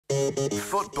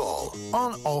Football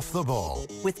on Off the Ball.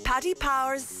 With Paddy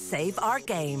Power's Save Our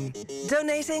Game.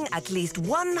 Donating at least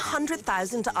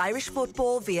 100,000 to Irish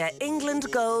football via England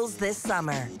goals this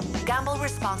summer. Gamble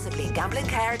responsibly.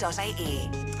 Gamblingcare.ie.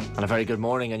 And a very good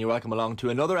morning, and you're welcome along to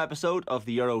another episode of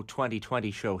the Euro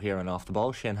 2020 show here on Off the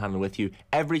Ball. Shane Hannon with you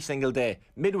every single day,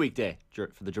 midweek day,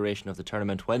 for the duration of the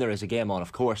tournament, when there is a game on,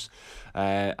 of course.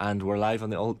 And we're live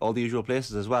on all the usual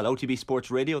places as well. OTB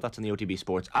Sports Radio, that's in the OTB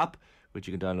Sports app, which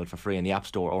you can download for free in the App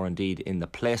Store or indeed in the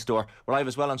Play Store. We're live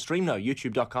as well on stream now,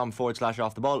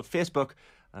 youtube.com/Off the Ball, Facebook,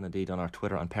 and indeed on our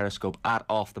Twitter and Periscope at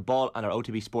Off the Ball. And our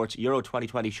OTB Sports Euro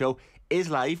 2020 show is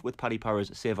live with Paddy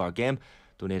Power's Save Our Game,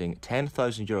 donating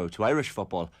 €10,000 to Irish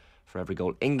football for every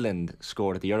goal England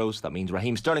scored at the Euros. That means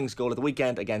Raheem Sterling's goal at the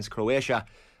weekend against Croatia.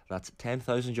 That's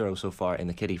 €10,000 so far in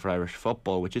the kitty for Irish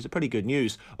football, which is a pretty good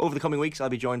news. Over the coming weeks, I'll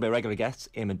be joined by regular guests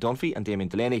Eamon Dunphy and Damien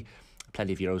Delaney,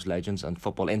 plenty of Euros legends and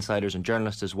football insiders and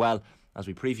journalists as well, as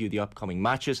we preview the upcoming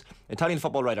matches. Italian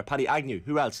football writer Paddy Agnew,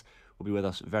 who else, will be with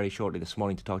us very shortly this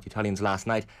morning to talk to Italians last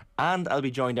night. And I'll be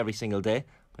joined every single day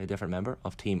by a different member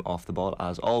of Team Off the Ball,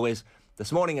 as always.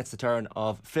 This morning it's the turn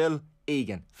of Phil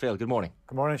Egan. Phil, good morning.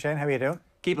 Good morning, Shane. How are you doing?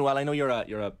 Keeping well. I know you're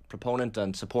a proponent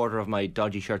and supporter of my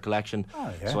dodgy shirt collection,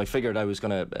 so I figured I was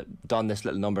going to don this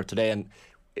little number today, and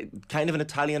kind of an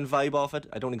Italian vibe off it.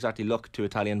 I don't exactly look too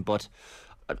Italian, but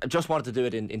I just wanted to do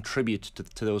it in tribute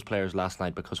to those players last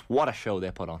night, because what a show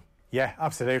they put on. Yeah,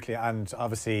 absolutely. And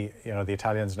obviously, you know, the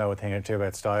Italians know a thing or two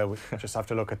about style. We just have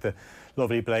to look at the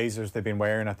lovely blazers they've been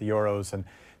wearing at the Euros, and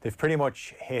they've pretty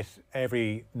much hit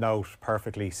every note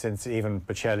perfectly since even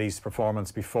Bocelli's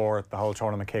performance before the whole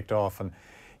tournament kicked off. And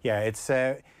yeah, it's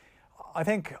I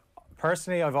think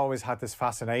personally I've always had this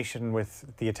fascination with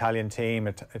the Italian team,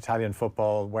 Italian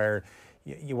football, where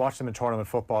you watch them in tournament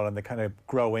football and they kind of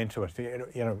grow into it.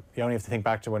 You know, you only have to think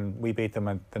back to when we beat them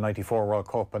at the '94 World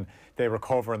Cup, and they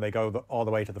recover and they go all the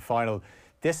way to the final.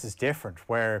 This is different,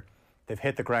 where they've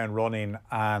hit the ground running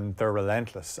and they're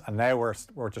relentless. And now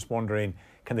we're just wondering,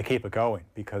 can they keep it going?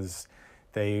 Because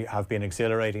they have been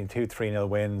exhilarating 2-3-0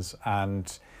 wins,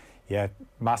 and yeah,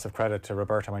 massive credit to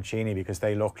Roberto Mancini, because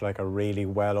they look like a really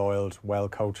well-oiled,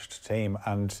 well-coached team.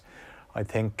 And I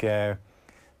think they're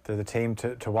the team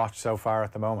to watch so far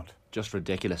at the moment. Just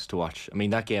ridiculous to watch. I mean,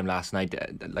 that game last night,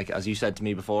 like as you said to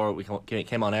me before we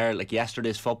came on air, like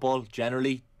yesterday's football,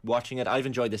 generally watching it, I've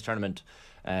enjoyed this tournament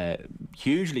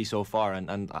hugely so far,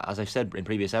 and as I've said in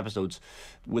previous episodes,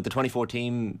 with the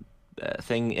 2014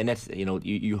 thing in it, you know,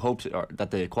 you hoped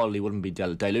that the quality wouldn't be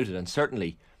diluted, and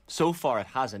certainly so far it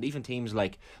hasn't. Even teams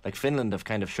like Finland have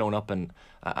kind of shown up and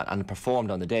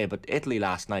performed on the day, but Italy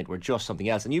last night were just something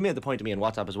else. And you made the point to me on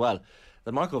WhatsApp as well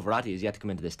that Marco Verratti is yet to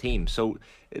come into this team, so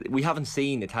we haven't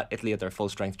seen Italy at their full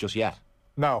strength just yet.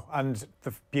 No, and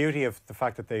the beauty of the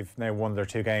fact that they've now won their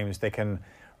two games, they can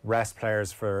rest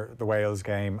players for the Wales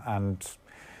game, and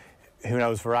who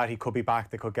knows, Verratti could be back,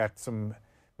 they could get some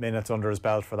minutes under his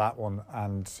belt for that one.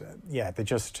 And yeah,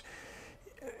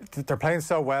 they're playing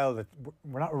so well that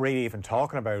we're not really even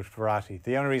talking about Verratti.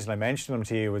 The only reason I mentioned them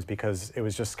to you was because it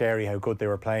was just scary how good they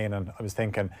were playing, and I was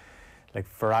thinking, like,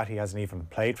 Verratti hasn't even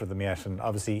played for them yet, and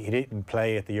obviously he didn't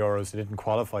play at the Euros, he didn't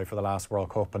qualify for the last World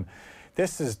Cup. And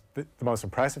this is the most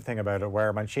impressive thing about it,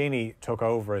 where Mancini took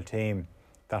over a team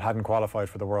that hadn't qualified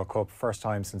for the World Cup, first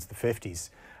time since the 50s,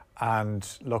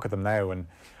 and look at them now. And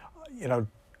you know,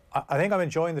 I think I'm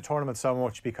enjoying the tournament so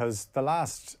much because the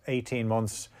last 18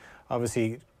 months,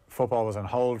 obviously football was on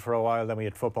hold for a while, then we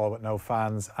had football with no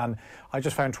fans, and I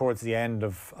just found towards the end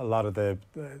of a lot of the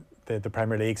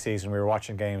Premier League season, we were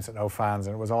watching games with no fans,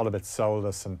 and it was all a bit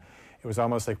soulless, and it was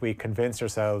almost like we convinced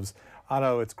ourselves, I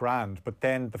know it's grand, but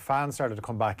then the fans started to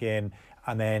come back in,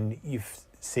 and then you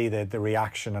see the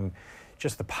reaction and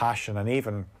just the passion, and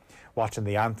even watching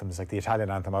the anthems, like the Italian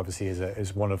anthem obviously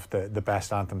is one of the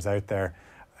best anthems out there,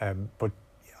 but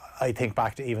I think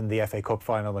back to even the FA Cup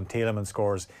final when Tielemans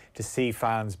scores, to see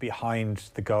fans behind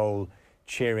the goal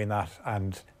cheering that,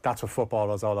 and that's what football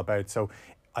was all about. So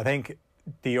I think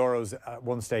the Euros at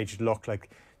one stage looked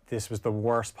like this was the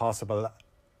worst possible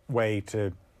way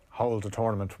to hold a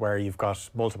tournament, where you've got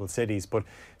multiple cities, but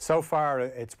so far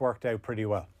it's worked out pretty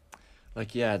well.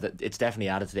 Like, yeah, it's definitely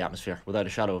added to the atmosphere without a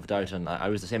shadow of a doubt, and I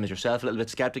was the same as yourself, a little bit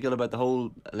sceptical about the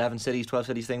whole 11 cities, 12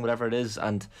 cities thing, whatever it is,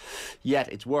 and yet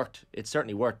it's worked. It's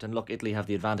certainly worked. And look, Italy have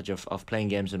the advantage of playing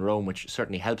games in Rome, which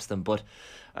certainly helps them. But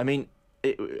I mean,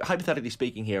 hypothetically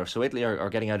speaking here, so Italy are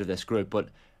getting out of this group, but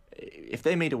if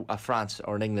they meet a France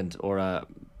or an England or a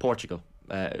Portugal,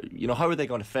 how are they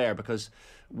going to fare? Because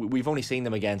we've only seen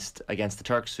them against the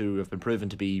Turks, who have been proven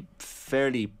to be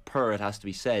fairly poor, it has to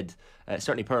be said,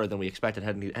 certainly poorer than we expected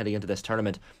heading into this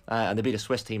tournament, and they beat a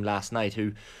Swiss team last night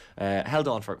who held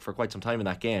on for quite some time in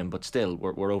that game, but still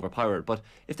were overpowered. But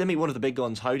if they meet one of the big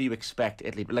guns, how do you expect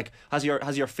Italy? Like, has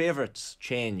your favourites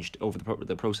changed over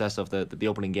the process of the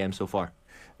opening game so far?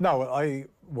 No, I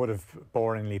would have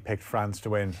boringly picked France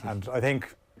to win, and I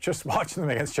think just watching them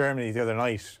against Germany the other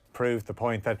night proved the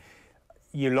point that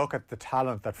you look at the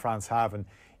talent that France have, and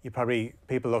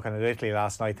people looking at Italy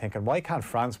last night thinking, why can't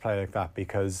France play like that?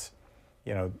 Because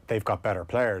they've got better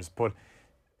players, but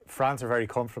France are very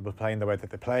comfortable playing the way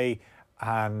that they play,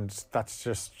 and that's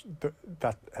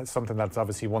something that's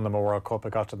obviously won them a World Cup.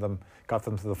 It got them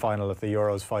to the final at the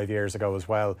Euros 5 years ago as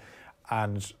well,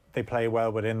 and they play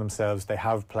well within themselves. They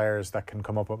have players that can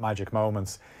come up with magic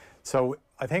moments. So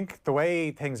I think the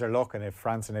way things are looking, if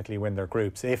France and Italy win their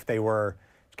groups, if they were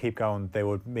to keep going, they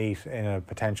would meet in a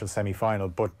potential semi-final.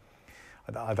 But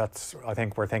I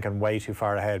think we're thinking way too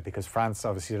far ahead, because France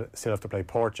obviously still have to play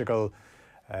Portugal.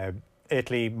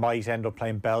 Italy might end up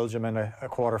playing Belgium in a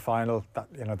quarter-final.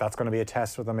 That's going to be a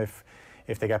test for them if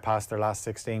they get past their last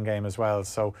 16 game as well.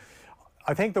 So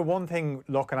I think the one thing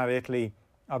looking at Italy,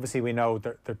 obviously we know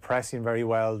they're pressing very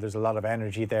well. There's a lot of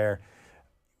energy there.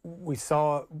 We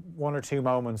saw one or two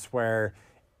moments where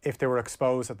if they were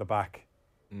exposed at the back,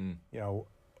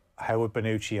 how would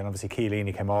Bonucci and obviously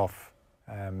Chiellini came off.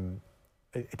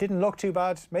 It didn't look too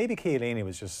bad. Maybe Chiellini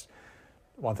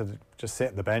wanted to just sit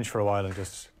on the bench for a while and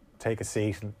just take a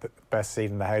seat, the best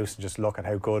seat in the house, and just look at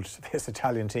how good this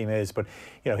Italian team is. But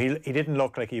he didn't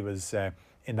look like he was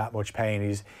in that much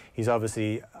pain. He's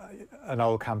obviously an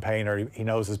old campaigner. He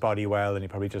knows his body well, and he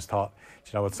probably just thought,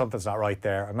 something's not right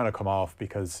there. I'm going to come off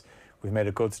because we've made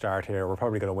a good start here. We're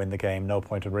probably going to win the game. No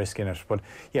point in risking it. But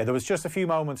yeah, there was just a few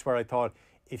moments where I thought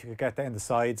if you could get down the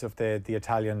sides of the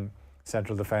Italian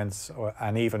central defence,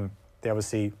 and even they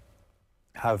obviously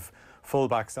have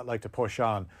fullbacks that like to push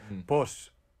on. But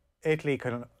Italy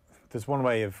there's one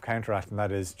way of counteracting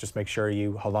that, is just make sure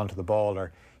you hold on to the ball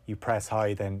or you press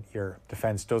high, then your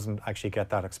defence doesn't actually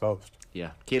get that exposed.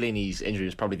 Yeah, Chiellini's injury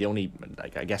was probably the only,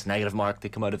 negative mark that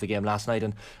came out of the game last night.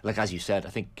 And as you said, I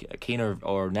think Keane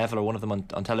or Neville or one of them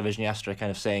on television yesterday kind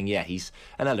of saying, he's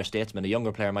an elder statesman. A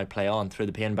younger player might play on through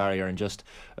the pain barrier and just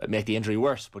make the injury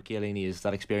worse. But Chiellini is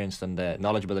that experienced and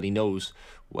knowledgeable that he knows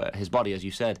his body, as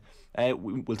you said.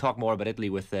 We'll talk more about Italy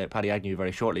with Paddy Agnew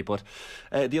very shortly. But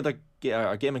the other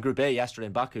our game in Group A yesterday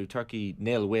in Baku, Turkey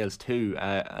 0, Wales 2.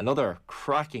 Another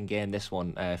cracking game, this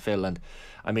one, Phil. And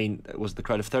I mean, it was the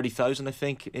crowd of 30,000, I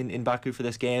think, in Baku for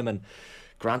this game. And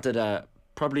granted,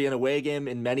 probably an away game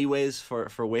in many ways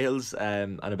for Wales,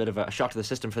 and a bit of a shock to the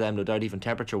system for them, no doubt, even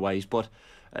temperature wise. But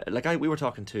we were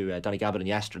talking to Danny Gabbidon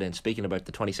yesterday and speaking about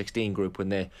the 2016 group when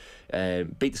they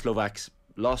beat the Slovaks,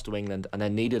 lost to England, and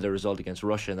then needed a result against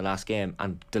Russia in the last game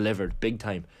and delivered big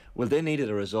time. Well, they needed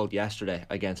a result yesterday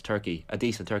against Turkey, a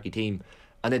decent Turkey team,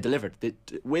 and they delivered.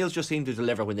 Wales just seem to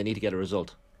deliver when they need to get a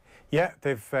result. Yeah,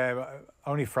 they've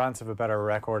only France have a better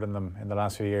record in them in the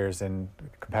last few years in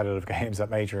competitive games at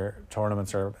major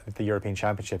tournaments or the European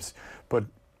Championships. But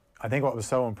I think what was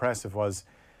so impressive was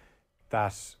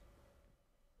that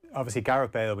obviously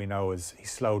Gareth Bale, we know, he's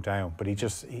slowed down, but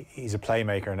he's a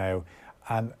playmaker now,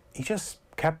 and he just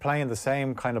kept playing the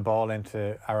same kind of ball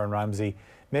into Aaron Ramsey.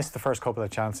 Missed the first couple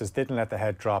of chances, didn't let the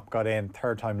head drop, got in,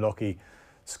 third time lucky,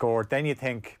 scored. Then you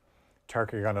think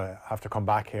Turkey are going to have to come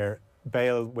back here.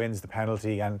 Bale wins the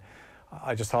penalty, and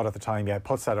I just thought at the time,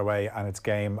 puts that away and it's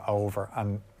game over.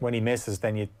 And when he misses,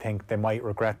 then you think they might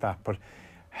regret that. But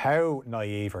how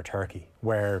naive are Turkey,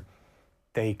 where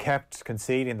they kept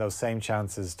conceding those same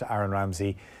chances to Aaron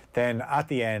Ramsey. Then at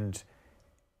the end,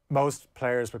 most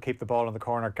players would keep the ball in the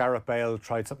corner. Gareth Bale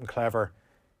tried something clever,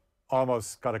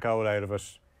 almost got a goal out of it,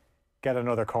 get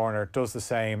another corner, does the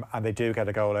same, and they do get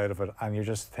a goal out of it. And you're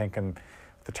just thinking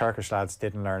the Turkish lads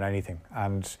didn't learn anything.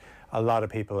 And a lot of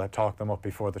people had talked them up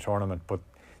before the tournament, but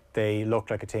they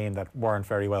looked like a team that weren't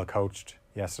very well coached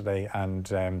yesterday.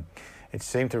 And it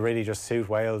seemed to really just suit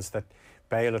Wales that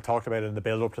Bale had talked about it in the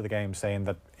build-up to the game, saying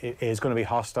that it is going to be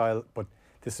hostile, but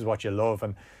this is what you love.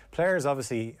 And players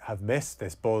obviously have missed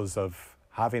this buzz of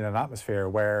having an atmosphere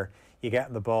where you get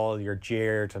in the ball, you're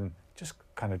jeered, and just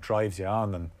kind of drives you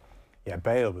on. And yeah,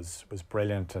 Bale was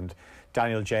brilliant, and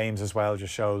Daniel James as well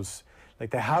just shows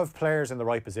they have players in the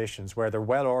right positions where they're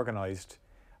well organised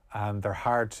and they're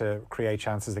hard to create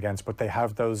chances against, but they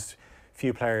have those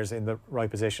few players in the right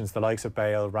positions, the likes of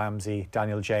Bale, Ramsey,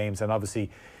 Daniel James, and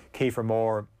obviously Kiefer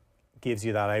Moore gives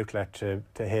you that outlet to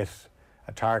hit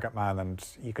a target man, and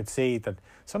you could see that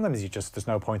sometimes there's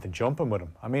no point in jumping with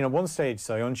him. I mean, at one stage,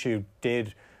 Soyuncu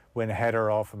did win a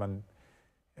header off him, and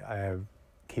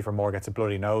Kiefer Moore gets a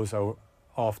bloody nose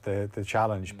off the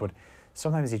challenge. But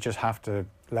sometimes you just have to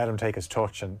let him take his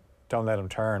touch and don't let him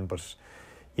turn. But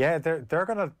yeah, they're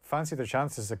going to fancy their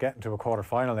chances of getting to a quarter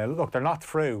final. Now, look, they're not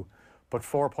through, but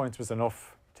 4 points was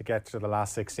enough to get to the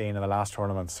last 16 in the last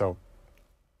tournament. So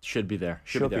should be there.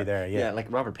 Should be there. Yeah. Like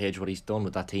Robert Page, what he's done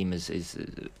with that team is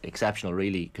exceptional,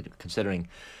 really, considering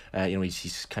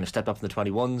he's kind of stepped up in the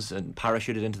 21s and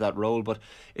parachuted into that role. But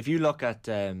if you look at,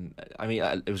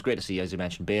 it was great to see, as you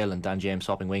mentioned, Bale and Dan James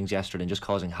swapping wings yesterday and just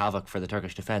causing havoc for the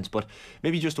Turkish defence. But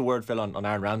maybe just a word, Phil, on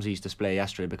Aaron Ramsey's display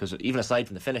yesterday, because even aside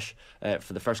from the finish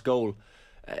for the first goal,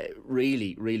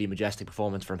 really, really majestic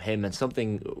performance from him, and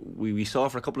something we saw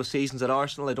for a couple of seasons at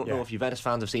Arsenal. I don't know if Juventus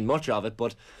fans have seen much of it,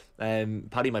 but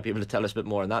Paddy might be able to tell us a bit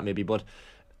more on that maybe. But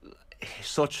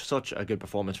such a good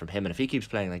performance from him, and if he keeps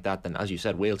playing like that, then as you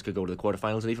said, Wales could go to the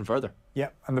quarterfinals and even further. Yeah,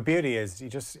 and the beauty is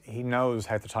he knows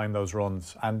how to time those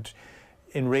runs, and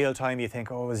in real time you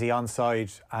think, oh, is he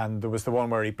onside? And there was the one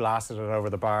where he blasted it over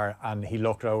the bar and he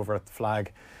looked over at the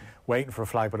flag waiting for a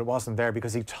flag, but it wasn't there,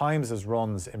 because he times his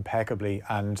runs impeccably.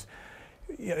 And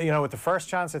with the first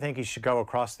chance, I think he should go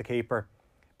across the keeper,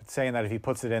 but saying that if he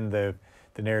puts it in the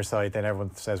near side, then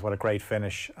everyone says what a great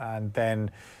finish. And then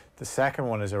the second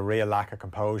one is a real lack of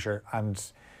composure, and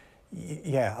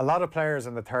a lot of players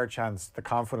in the third chance, the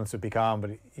confidence would be gone,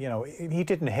 but he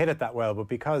didn't hit it that well, but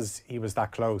because he was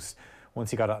that close,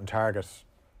 once he got it on target,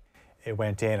 it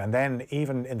went in. And then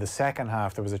even in the second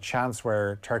half, there was a chance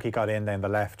where Turkey got in down the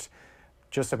left,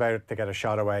 just about to get a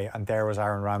shot away, and there was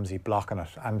Aaron Ramsey blocking it.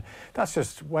 And that's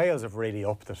just, Wales have really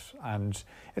upped it, and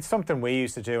it's something we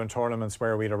used to do in tournaments,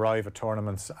 where we'd arrive at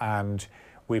tournaments and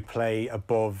we'd play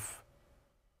above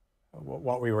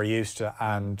what we were used to,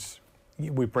 and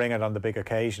we bring it on the big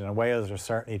occasion, and Wales are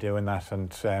certainly doing that.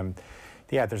 And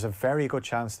there's a very good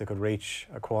chance they could reach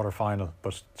a quarter final,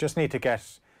 but just need to get,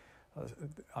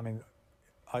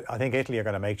 I think Italy are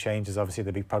going to make changes. Obviously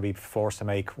they'll be probably forced to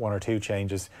make one or two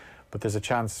changes, but there's a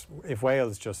chance if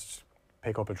Wales just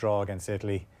pick up a draw against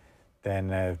Italy, then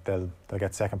they'll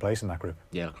get second place in that group.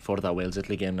 Yeah, looking forward to that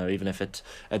Wales-Italy game now, even if it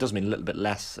does mean a little bit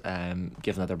less,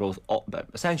 given that they're both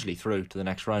essentially through to the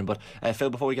next round. But Phil,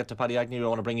 before we get to Paddy Agnew, I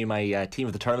want to bring you my team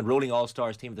of the tournament, Rolling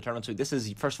All-Stars team of the tournament. So this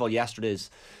is, first of all,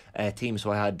 yesterday's team.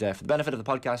 So I had, for the benefit of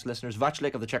the podcast listeners,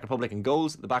 Vaclik of the Czech Republic in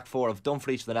goals, the back four of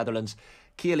Dumfries for the Netherlands,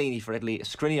 Chiellini for Italy,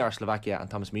 Skriniar Slovakia, and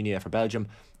Thomas Meunier for Belgium.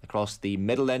 Across the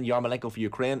middle then, Yarmolenko for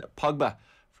Ukraine, Pogba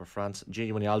for France,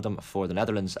 Gini Wijnaldum for the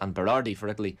Netherlands, and Berardi for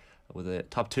Italy, with the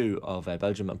top two of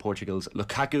Belgium and Portugal's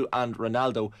Lukaku and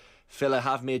Ronaldo. Phil, I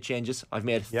have made changes. I've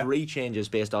made 3 changes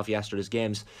based off yesterday's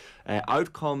games.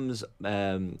 Out comes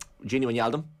Gini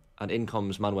Wijnaldum, and in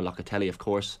comes Manuel Locatelli, of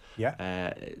course.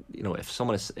 If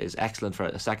someone is excellent for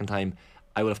a second time,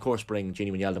 I will of course bring Gini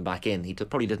Wijnaldum back in. He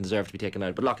probably didn't deserve to be taken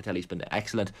out, but Locatelli's been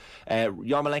excellent.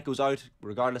 Yarmolenko's out,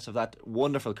 regardless of that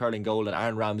wonderful curling goal, and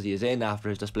Aaron Ramsey is in after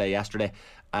his display yesterday.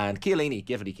 And Chiellini,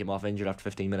 given he came off injured after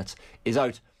 15 minutes, is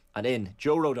out. And in,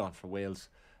 Joe Rodon for Wales.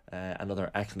 Another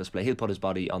excellent display. He'll put his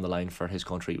body on the line for his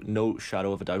country, no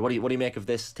shadow of a doubt. What do you make of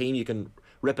this team? You can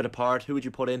rip it apart. Who would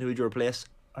you put in? Who would you replace?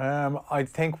 I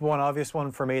think one obvious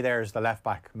one for me there is the left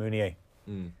back, Meunier.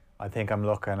 I think I'm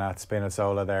looking at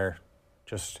Spinazzola there.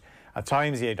 Just at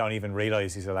times you don't even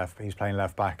realise he's playing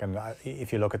left back, and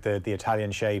if you look at the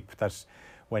Italian shape, that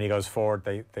when he goes forward,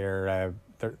 they're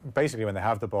basically, when they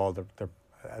have the ball, they're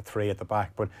a 3 at the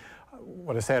back. But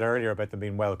what I said earlier about them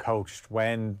being well coached,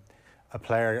 when a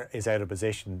player is out of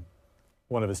position,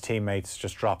 one of his teammates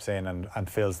just drops in and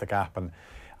fills the gap. And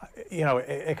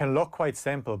it can look quite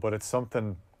simple, but it's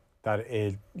something that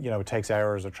it takes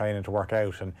hours of training to work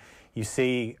out. And you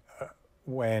see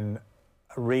when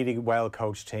a really well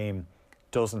coached team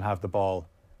doesn't have the ball,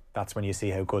 that's when you see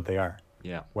how good they are.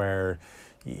 Where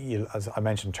as I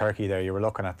mentioned, Turkey there, you were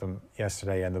looking at them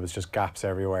yesterday and there was just gaps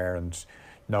everywhere, and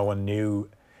no one knew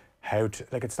how to,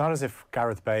 it's not as if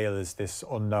Gareth Bale is this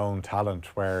unknown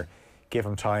talent where give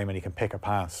him time and he can pick a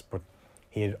pass, but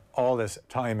he had all this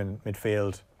time in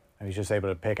midfield and he's just able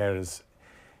to pick out his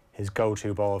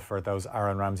go-to ball for those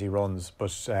Aaron Ramsey runs.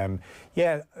 But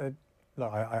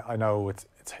look, I know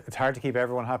it's hard to keep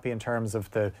everyone happy in terms of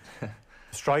the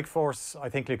strike force. I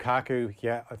think Lukaku,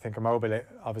 I think Immobile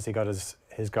obviously got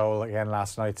his goal again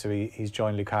last night, so he's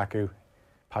joined Lukaku.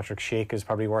 Patrick Schick is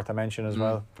probably worth a mention as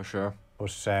well. For sure.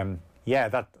 But Yeah,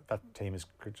 that team is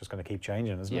just going to keep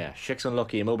changing, isn't it? Yeah, Schick's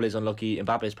unlucky, Immobile's unlucky,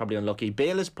 Mbappe's probably unlucky.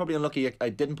 Bale is probably unlucky. I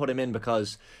didn't put him in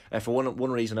because for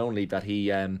one reason only, that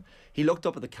he looked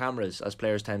up at the cameras, as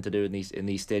players tend to do in these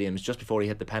stadiums, just before he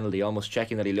hit the penalty, almost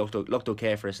checking that he looked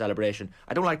okay for a celebration.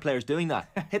 I don't like players doing that.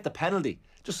 Hit the penalty,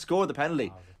 just score the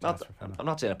penalty. I'm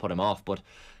not saying I put him off, but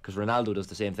because Ronaldo does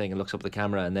the same thing and looks up at the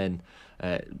camera and then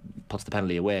puts the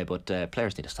penalty away. But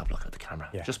players need to stop looking at the camera.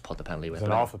 Yeah. Just put the penalty away. It's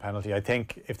an awful penalty. I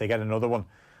think if they get another one,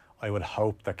 I would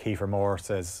hope that Kiefer Moore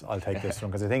says, I'll take this one,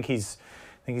 because I think he's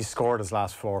scored his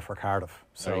last 4 for Cardiff.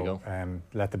 So there you go.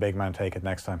 Let the big man take it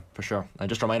next time. For sure. And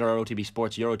just a reminder, our OTB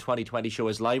Sports Euro 2020 show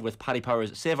is live with Paddy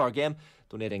Power's Save Our Game,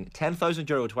 donating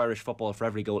 €10,000 to Irish football for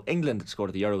every goal England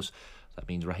scored at the Euros. That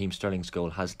means Raheem Sterling's goal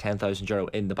has €10,000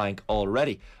 in the bank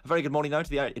already. A very good morning now to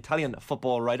the Italian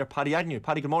football writer Paddy Agnew.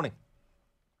 Paddy, good morning.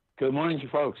 Good morning to you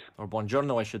folks. Or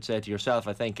buongiorno, I should say, to yourself,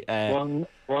 I think.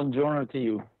 Buongiorno to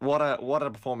you. What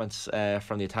a performance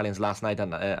from the Italians last night.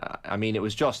 And I mean, it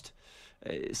was just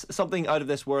something out of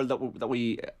this world that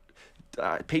we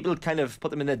people kind of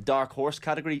put them in the dark horse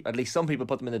category. At least some people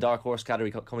put them in the dark horse category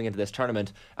coming into this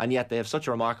tournament, and yet they have such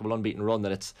a remarkable unbeaten run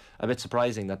that it's a bit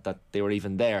surprising that they were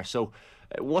even there. So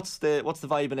what's the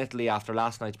vibe in Italy after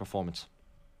last night's performance?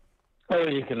 Well,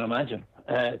 you can imagine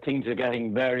things are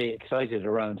getting very excited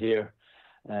around here.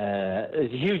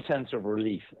 There's a huge sense of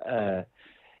relief.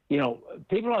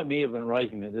 People like me have been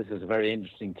writing that this is a very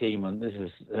interesting team, and this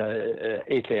is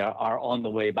Italy are on the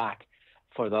way back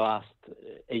for the last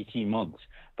 18 months.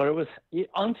 But it was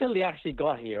until they actually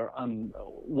got here and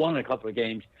won a couple of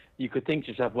games, you could think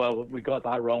to yourself, well, we got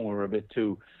that wrong. We were a bit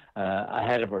too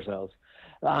ahead of ourselves.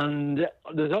 And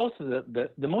there's also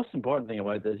the most important thing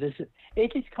about this is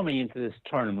Italy's coming into this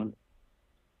tournament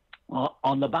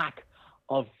on the back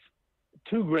of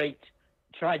 2 great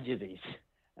tragedies.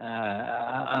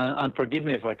 And forgive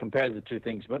me if I compare the 2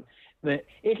 things, but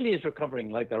Italy is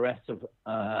recovering like the rest of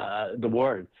the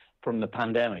world from the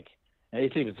pandemic.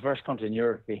 Italy was the first country in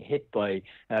Europe to be hit by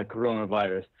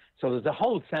coronavirus. So there's a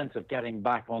whole sense of getting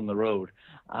back on the road,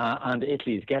 and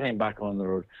Italy is getting back on the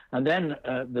road. And then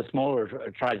the smaller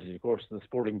tragedy, of course, the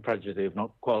sporting tragedy of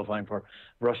not qualifying for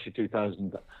Russia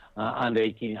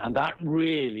 2018. And that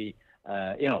really,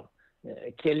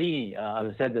 Chiellini,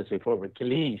 I've said this before, but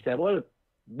Chiellini said, well,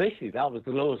 basically that was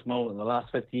the lowest moment in the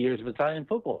last 50 years of Italian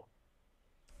football.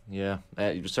 Yeah,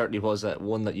 it certainly was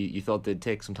one that you thought they'd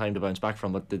take some time to bounce back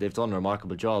from, but they've done a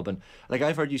remarkable job. And like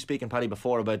I've heard you speaking, Paddy,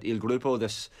 before about Il Gruppo,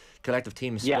 this collective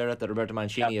team spirit that Roberto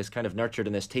Mancini has kind of nurtured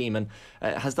in this team. And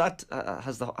has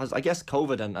I guess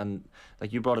COVID and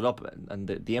like you brought it up, and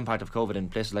the impact of COVID in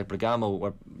places like Bergamo,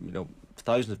 where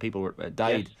thousands of people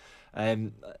died. Yes.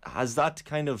 Has that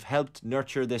kind of helped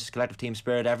nurture this collective team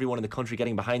spirit, everyone in the country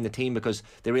getting behind the team, because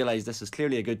they realise this is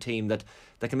clearly a good team that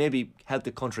can maybe help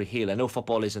the country heal? I know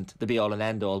football isn't the be all and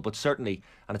end all, but certainly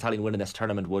an Italian win in this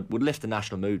tournament would lift the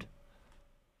national mood.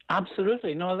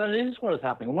 Absolutely. No, that is what is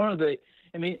happening.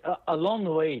 Along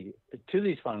the way to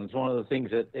these finals, one of the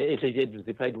things that Italy did was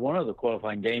they played one of the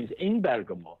qualifying games in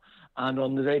Bergamo. And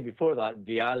on the day before that,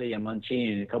 Vialli and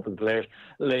Mancini and a couple of players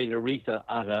laid a wreath at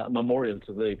a memorial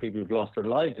to the people who've lost their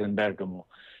lives in Bergamo.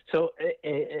 So,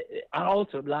 and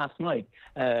also last night,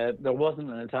 there wasn't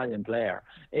an Italian player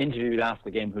interviewed after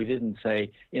the game who didn't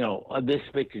say, this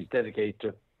victory is dedicated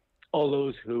to all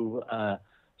those who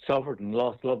suffered and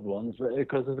lost loved ones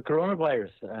because of the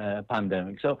coronavirus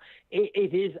pandemic. So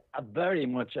it is very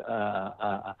much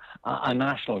a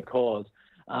national cause.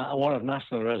 One of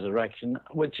national resurrection,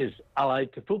 which is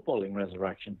allied to footballing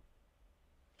resurrection.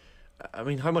 I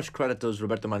mean, how much credit does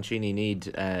Roberto Mancini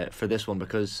need for this one?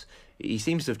 Because he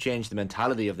seems to have changed the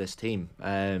mentality of this team.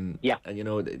 And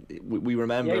we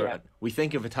remember, we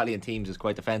think of Italian teams as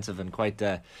quite defensive and quite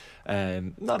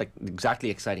not exactly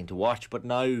exciting to watch. But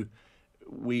now,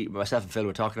 myself and Phil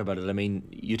were talking about it. I mean,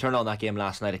 you turn on that game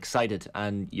last night excited,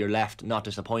 and you're left not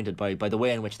disappointed by the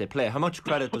way in which they play. How much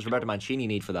credit does Roberto Mancini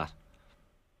need for that?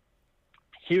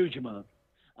 Huge amount.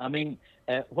 I mean,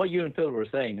 what you and Phil were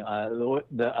saying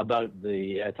about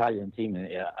the Italian team,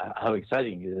 how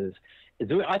exciting it is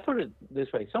I put it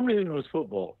this way: somebody who knows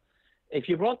football, if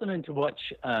you brought them in to watch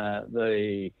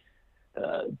the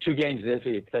 2 games that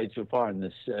Italy played so far in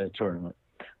this tournament,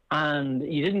 and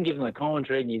you didn't give them a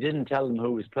commentary and you didn't tell them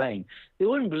who was playing, they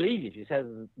wouldn't believe if you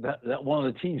said that one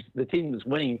of the team that's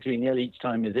winning 3-0 each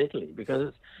time is Italy, because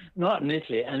it's not in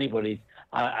Italy anybody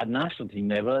at national team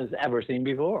level has ever seen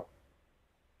before.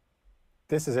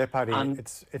 This is it, Paddy.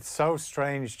 It's so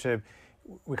strange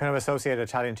we kind of associate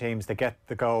Italian teams, they get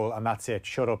the goal and that's it,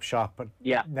 shut up shop. But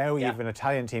now you have an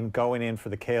Italian team going in for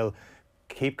the kill,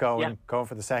 keep going, going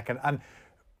for the second. And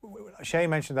Shane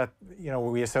mentioned that,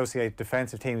 we associate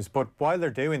defensive teams, but while they're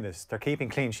doing this, they're keeping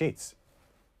clean sheets.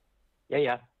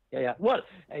 Yeah. Well,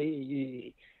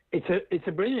 it's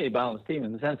a brilliantly balanced team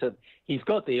in the sense that he's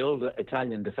got the old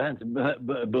Italian defence,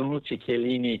 Bonucci,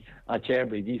 Chiellini,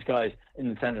 Azzurri, these guys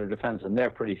in the centre of defence, and they're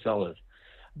pretty solid.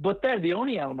 But they're the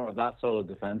only element of that solid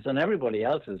defence, and everybody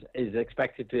else is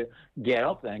expected to get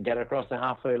up there and get across the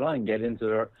halfway line, get into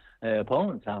their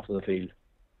opponent's half of the field.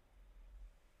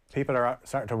 People are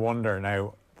starting to wonder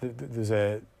now. There's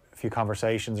a few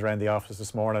conversations around the office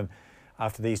this morning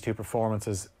after these two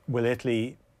performances. Will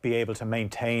Italy be able to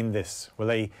maintain this? Will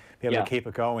they be able to keep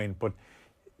it going? But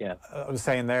yeah, I was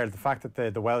saying there, the fact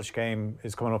that the Welsh game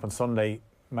is coming up on Sunday,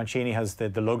 Mancini has the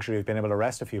luxury of being able to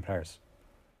rest a few players.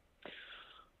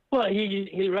 Well,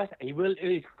 he'll rest. He will.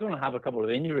 He's going to have a couple of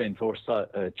injury-enforced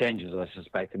changes, I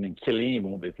suspect. I mean, Chiellini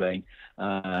won't be playing,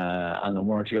 and then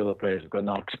one or two other players have got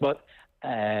knocks. But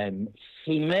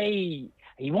he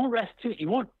won't rest too. He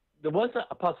won't. There was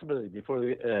a possibility before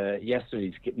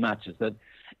yesterday's matches that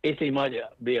Italy might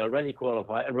be already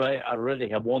qualified, already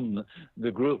have won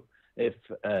the group if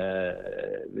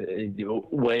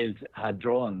Wales had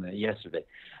drawn yesterday.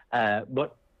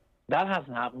 But that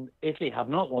hasn't happened. Italy have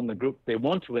not won the group. They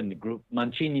want to win the group.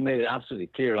 Mancini made it absolutely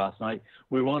clear last night.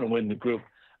 We want to win the group.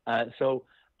 So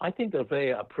I think they'll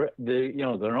play they're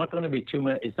not going to be too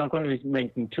many. It's not going to be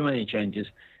making too many changes.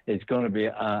 It's going to be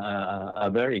a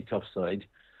very tough side.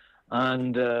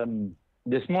 And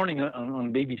this morning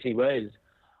on BBC Wales,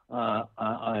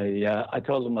 I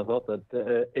told them I thought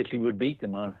that Italy would beat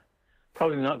them. I'm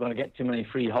probably not going to get too many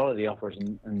free holiday offers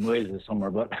in Wales this summer,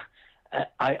 but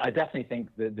I definitely think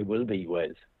that they will beat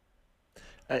Wales.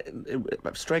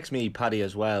 It strikes me, Paddy,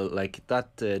 as well, like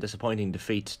that disappointing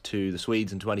defeat to the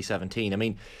Swedes in 2017. I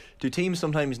mean, do teams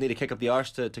sometimes need to kick up the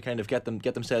arse to kind of get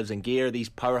themselves in gear? These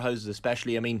powerhouses,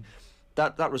 especially. I mean,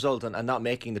 that result and not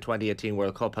making the 2018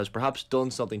 World Cup has perhaps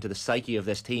done something to the psyche of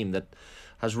this team that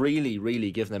has really,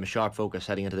 really given them a sharp focus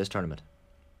heading into this tournament.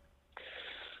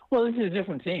 Well, this is a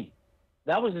different team.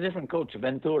 That was a different coach,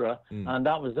 Ventura, and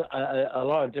that was a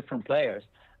lot of different players.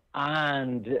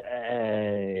 And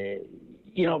the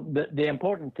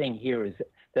important thing here is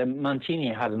that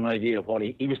Mancini had an idea of what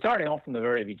he was starting off from the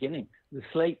very beginning. The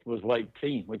slate was wiped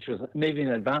clean, which was maybe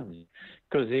an advantage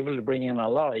because he was able to bring in a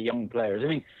lot of young players. I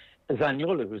mean,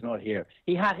 Zaniolo, who's not here,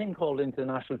 he had him called into the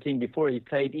national team before he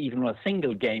played even a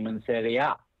single game in Serie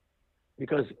A.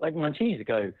 Because, like, Mancini's a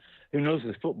guy who knows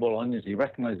his football onions, he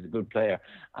recognises a good player.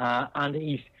 And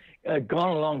he's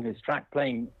gone along his track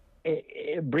playing,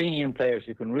 bringing in players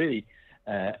who can really,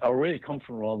 are really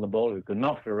comfortable on the ball, who can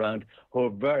knock it around, who are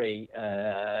very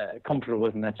comfortable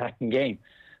with an attacking game.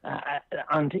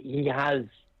 And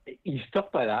he's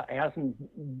stuck by that.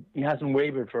 He hasn't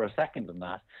wavered for a second on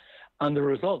that. And the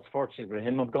results, fortunately for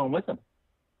him, have gone with him.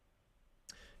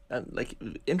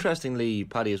 And interestingly,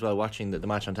 Paddy, as well, watching the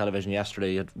match on television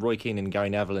yesterday, had Roy Keane and Gary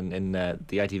Neville in the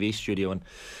ITV studio, and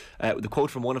the quote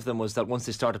from one of them was that once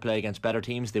they start to play against better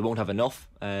teams, they won't have enough.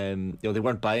 They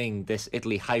weren't buying this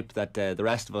Italy hype that the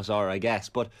rest of us are, I guess.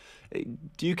 But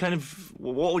do you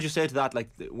what would you say to that? Like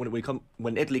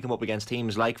when Italy come up against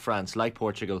teams like France, like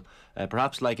Portugal,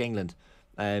 perhaps like England,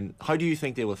 how do you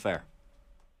think they will fare?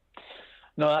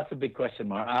 No, that's a big question,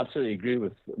 Mark. I absolutely agree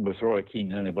with Roy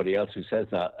Keane and anybody else who says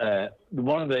that.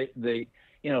 One of there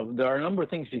are a number of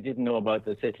things we didn't know about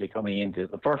this Italy coming into.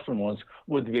 The first one was,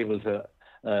 would they be able to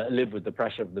live with the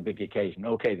pressure of the big occasion?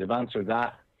 Okay, they've answered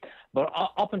that. But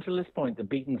up until this point, the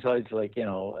beaten sides like,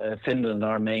 Finland,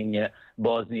 Armenia,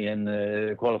 Bosnia in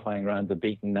the qualifying round, they've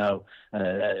beaten now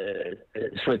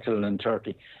Switzerland and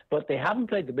Turkey. But they haven't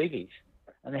played the biggies.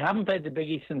 And they haven't played the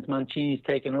biggies since Mancini's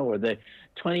taken over. The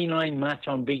 29-match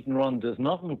unbeaten run does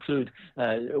not include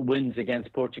wins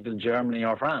against Portugal, Germany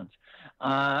or France.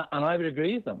 And I would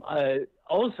agree with them.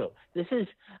 Also, this is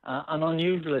an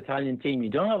unusual Italian team.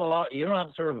 You don't have a lot. You don't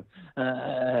have sort of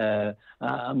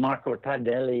Marco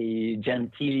Tardelli,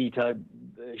 Gentili type,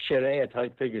 Scirea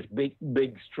type figures.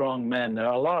 Big, strong men. There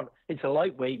are a lot. It's a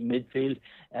lightweight midfield.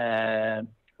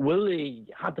 Will they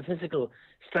have the physical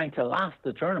strength to last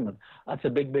the tournament? That's a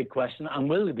big question. And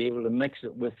will they be able to mix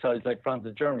it with sides like France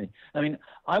and Germany? I mean,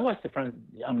 I watched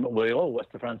we all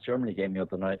watched the France-Germany game the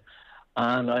other night,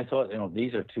 and I thought,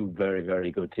 these are two very,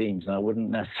 very good teams. And I wouldn't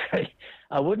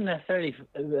necessarily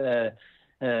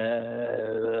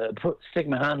stick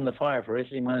my hand in the fire for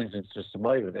Italy managers to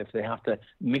survive it if they have to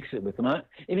mix it with them.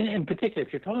 Even in particular,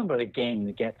 if you're talking about a game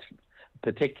that gets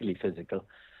particularly physical,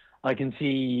 I can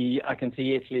see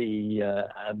Italy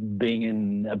being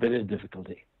in a bit of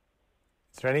difficulty.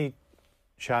 Is there any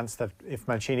chance that if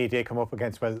Mancini did come up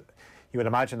against, you would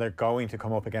imagine they're going to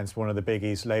come up against one of the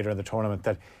biggies later in the tournament,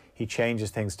 that he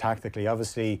changes things tactically.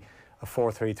 Obviously, a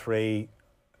 4-3-3,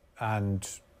 and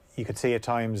you could see at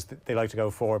times that they like to go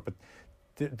forward, but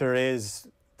there is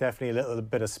definitely a little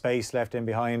bit of space left in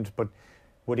behind. But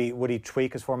would he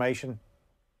tweak his formation?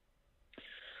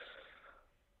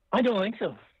 I don't think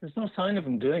so. There's no sign of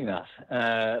him doing that.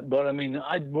 But I mean,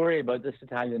 I'd worry about this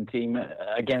Italian team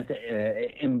against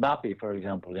Mbappe, for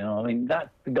example. You know, I mean,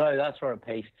 the guy that sort of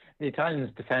pace. The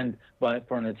Italians defend for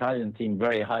an Italian team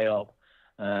very high up,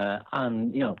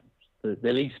 and you know,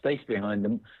 they leave space behind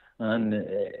them. And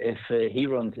if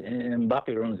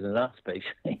Mbappe runs into that space,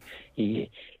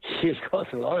 he'll cause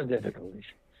a lot of difficulties.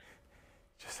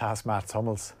 Just ask Matt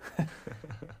Hummels.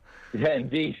 Yeah,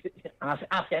 indeed.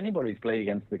 Ask anybody who's played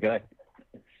against the guy.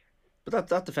 But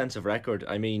that defensive record,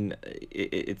 I mean,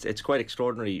 it's quite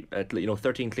extraordinary.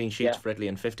 13 clean sheets for Italy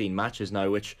in 15 matches now,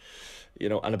 which, you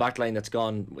know, and a backline that's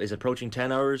gone is approaching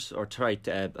 10 hours or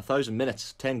 1,000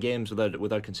 minutes, 10 games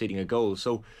without conceding a goal.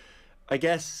 So I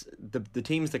guess the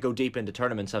teams that go deep into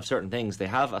tournaments have certain things. They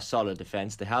have a solid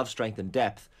defence, they have strength and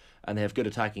depth, and they have good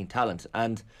attacking talent.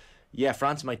 And yeah,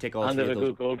 France might take all three of those. And they have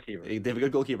a good goalkeeper. They have a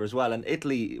good goalkeeper as well. And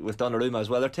Italy, with Donnarumma as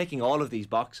well, they're taking all of these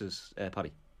boxes,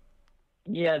 Paddy.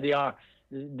 Yeah, they are.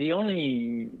 The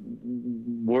only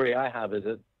worry I have is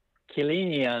that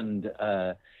Chiellini and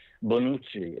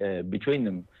Bonucci, between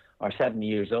them, are 70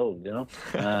 years old, you know,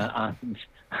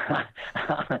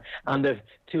 and they've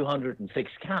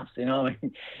 206 caps, you know. I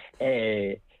mean,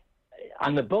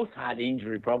 and they both had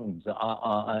injury problems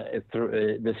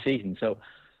through this season, so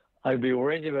I'd be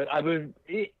worried about.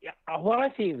 What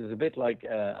I see is a bit like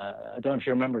I don't know if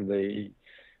you remember the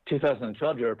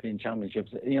 2012 European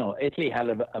Championships. You know, Italy had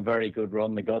a very good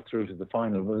run. They got through to the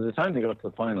final, but by the time they got to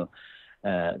the final,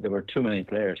 there were too many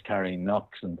players carrying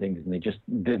knocks and things, and they just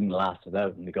didn't last it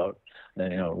out, and they got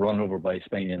run over by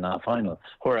Spain in that final.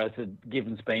 Whereas it had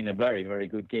given Spain a very, very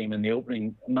good game in the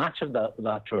opening match of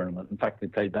that tournament. In fact, they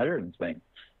played better than Spain.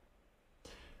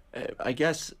 I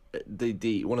guess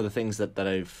the one of the things that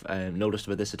I've noticed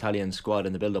about this Italian squad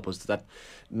in the build-up was that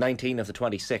 19 of the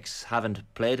 26 haven't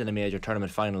played in a major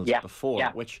tournament finals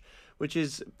before, which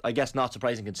is, I guess, not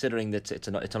surprising considering that it's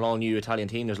an all-new Italian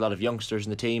team. There's a lot of youngsters in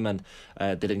the team, and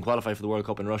they didn't qualify for the World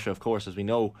Cup in Russia, of course, as we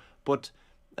know. But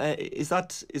is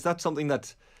that something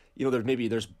that, you know,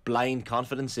 there's blind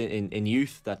confidence in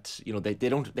youth that, you know, they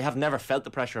have never felt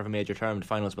the pressure of a major tournament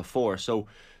finals before, so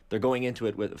they're going into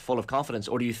it full of confidence?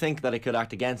 Or do you think that it could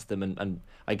act against them, and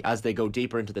as they go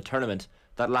deeper into the tournament,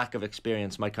 that lack of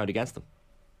experience might count against them?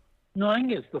 No, I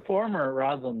think it's the former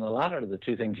rather than the latter of the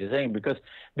two things you're saying, because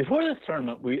before this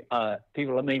tournament,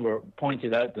 people like me were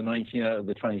pointed out the 19 out of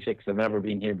the 26 have never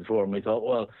been here before, and we thought,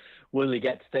 well, will they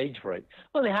get stage fright?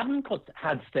 Well, they haven't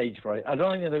had stage fright. I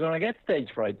don't think they're going to get stage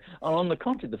fright. And on the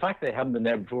contrary, the fact they haven't been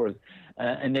there before has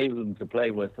enabled them to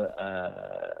play with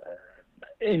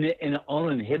in an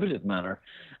uninhibited manner.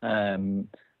 I mean,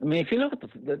 if you look at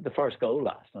the first goal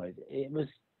last night, it was,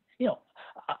 you know,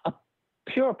 a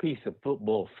pure piece of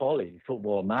football folly,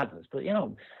 football madness. But, you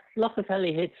know,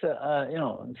 Locatelli hits a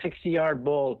 60-yard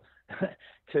ball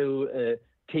to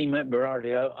teammate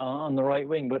Berardi on the right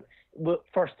wing, but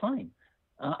first time,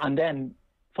 and then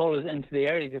follows into the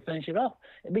area to finish it off.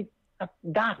 I mean,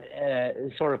 that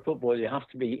sort of football, you have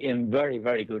to be in very,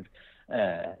 very good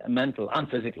mental and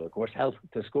physical, of course, health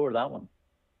to score that one.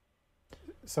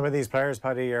 Some of these players,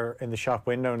 Paddy, are in the shop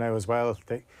window now as well.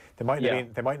 They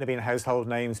mightn't have been household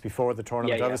names before the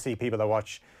tournament. Obviously, people that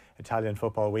watch Italian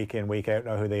football week in, week out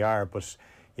know who they are. But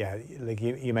yeah, like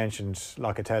you mentioned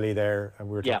Locatelli there, and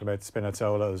we were talking about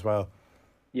Spinazzola as well.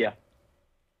 Yeah.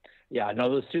 No,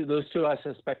 those two I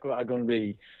suspect are going to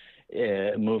be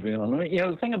moving on. You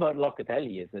know, the thing about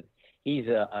Locatelli is that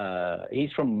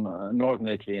he's from northern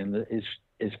Italy, and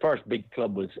his first big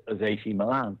club was AC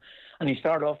Milan, and he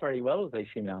started off very well with AC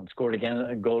Milan. Scored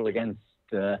a goal against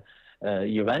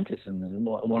Juventus in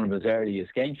one of his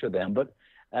earliest games for them. But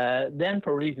then,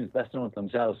 for reasons best known to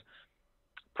themselves,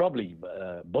 probably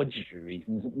budgetary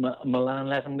reasons, Milan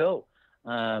let him go,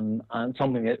 and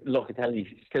something that Locatelli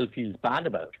still feels bad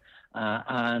about.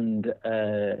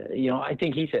 You know, I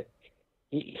think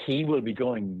he will be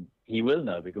going. He will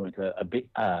now be going to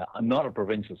not a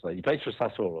provincial side. He plays for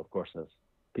Sassuolo, of course, as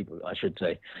people, I should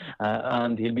say.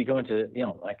 And he'll be going to, you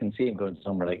know, I can see him going to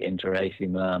somewhere like Inter, AC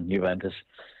Milan, Juventus.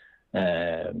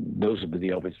 Those would be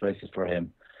the obvious places for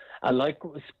him. Like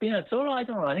Spinazzola, I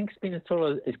don't know. I think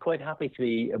Spinazzola is quite happy to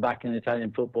be back in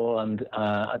Italian football, and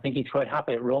I think he's quite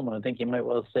happy at Roma. I think he might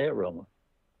well stay at Roma.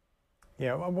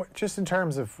 Yeah, well, just in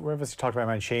terms of, we obviously talked about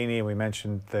Mancini, and we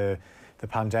mentioned the the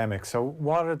pandemic. So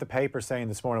what are the papers saying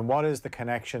this morning? What is the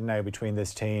connection now between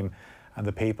this team and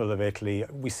the people of Italy?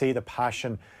 We see the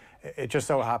passion. It just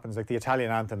so happens, like, the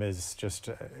Italian anthem is just,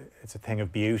 it's a thing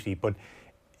of beauty, but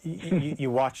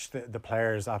you watch the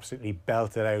players absolutely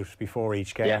belt it out before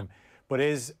each game. Yeah. But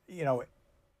is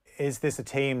this a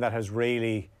team that has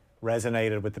really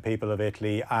resonated with the people of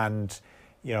Italy? And,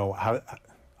 how,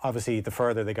 obviously, the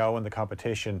further they go in the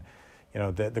competition,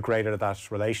 the greater that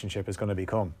relationship is going to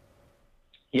become.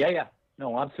 Yeah.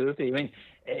 No, absolutely. I mean,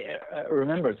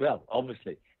 remember as well,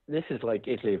 obviously, this is like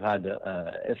Italy have had,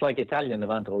 it's like Italian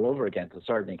event all over again to a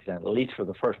certain extent, at least for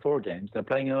the first 4 games. They're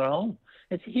playing at home.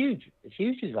 It's huge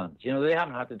advantage. They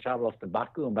haven't had to travel off the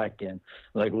Baku and back again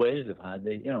like Wales have had,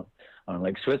 or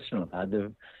like Switzerland have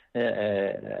had.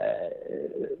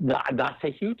 That's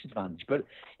a huge advantage. But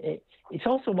it's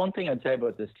also one thing I'd say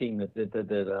about this team that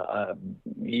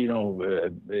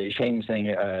Shane was saying,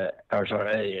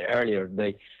 earlier,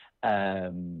 the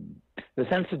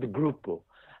sense of the gruppo.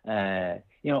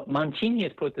 Mancini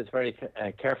has put this very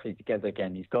carefully together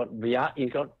again. He's got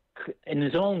in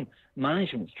his own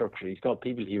management structure, he's got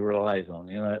people he relies on.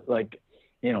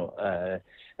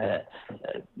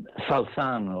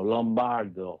 Salzano,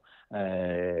 Lombardo,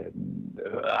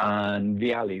 and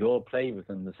Vialli, who all played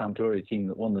within the Sampdoria team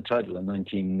that won the title in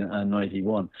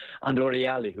 1991, and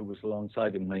Oriali, who was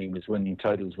alongside him when he was winning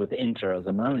titles with Inter as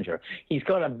a manager. He's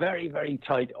got a very, very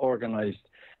tight, organised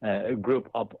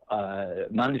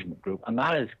management group, and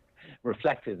that is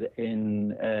reflected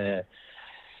in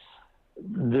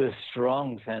the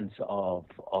strong sense of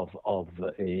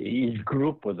each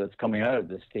group that's coming out of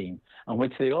this team, and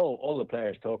which all the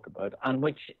players talk about, and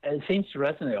which seems to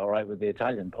resonate all right with the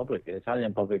Italian public. The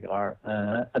Italian public are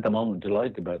at the moment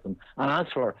delighted about them. And as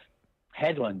for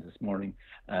headlines this morning,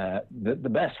 the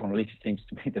best one, at least it seems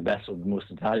to be the best one, the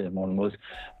most Italian one, was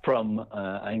from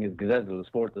I think it's Gazzetta dello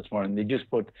Sport this morning. They just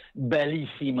put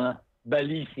bellissima.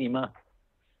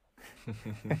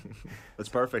 That's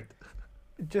perfect.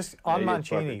 Just on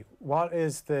Mancini, what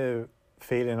is the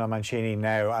feeling on Mancini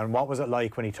now, and what was it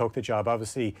like when he took the job?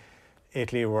 Obviously,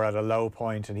 Italy were at a low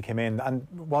point, and he came in, and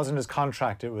wasn't his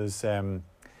contract? It was,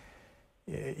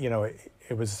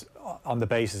 it was on the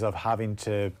basis of having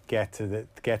to get to the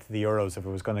Euros if it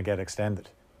was going to get extended.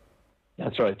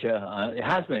 That's right. Yeah, it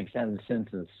has been extended since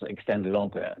it's extended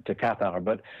on to Qatar,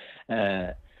 but.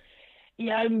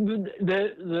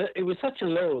 It was such a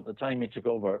low at the time he took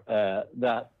over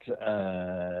that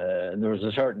there was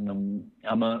a certain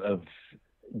amount of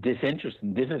disinterest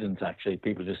in dividends. Actually,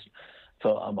 people just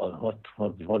thought about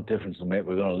what difference will make.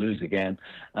 We're going to lose again,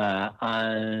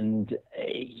 and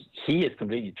he has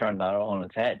completely turned that on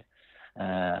its head.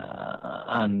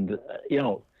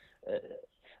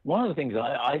 One of the things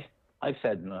I've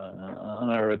said and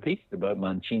I repeated about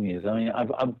Mancini is, I mean,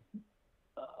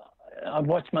 I've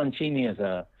watched Mancini as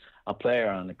a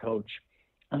player and a coach,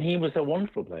 and he was a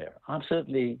wonderful player,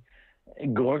 absolutely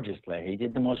gorgeous player. He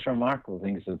did the most remarkable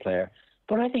things as a player,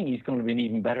 but I think he's going to be an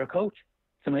even better coach.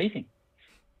 It's amazing.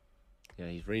 Yeah,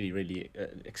 he's really, really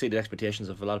exceeded expectations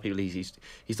of a lot of people. He's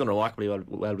done remarkably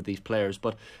well with these players.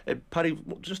 But Paddy,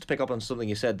 just to pick up on something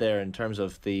you said there in terms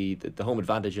of the home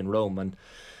advantage in Rome, and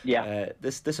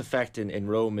this effect in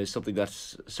Rome is something that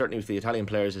certainly with the Italian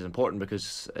players is important,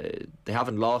 because they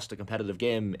haven't lost a competitive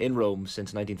game in Rome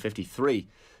since 1953.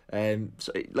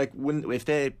 So, like, if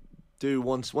they do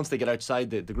once they get outside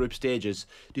the group stages,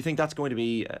 do you think that's going to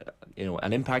be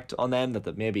an impact on them,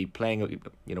 that maybe playing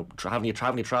having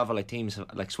to travel like teams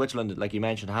like Switzerland, like you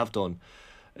mentioned, have done?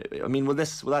 I mean, will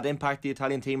that impact the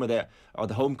Italian team, or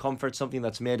the home comfort something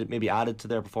that's made it maybe added to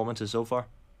their performances so far?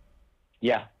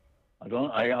 Yeah,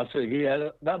 I absolutely agree.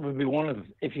 That would be one of,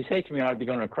 if you say to me, I'd be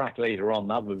going to crack later on,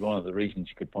 that would be one of the reasons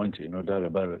you could point to, no doubt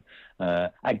about it.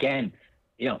 Again,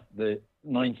 the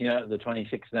 19 out of the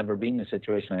 26 never been in a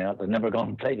situation like that. They've never gone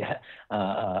and played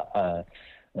a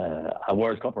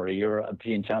World Cup or a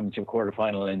European Championship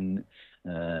quarter-final in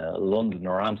London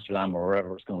or Amsterdam or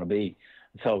wherever it's going to be.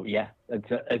 So, yeah,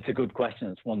 it's a good question.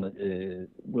 It's one that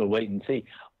we'll wait and see.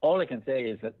 All I can say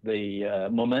is that the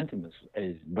momentum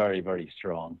is very, very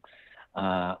strong.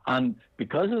 And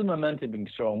because of the momentum being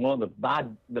strong, one of the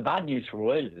bad news for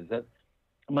Wales is that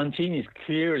Mancini is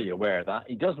clearly aware of that.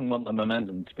 He doesn't want the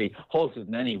momentum to be halted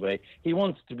in any way. He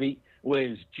wants to beat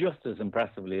Wales just as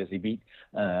impressively as he beat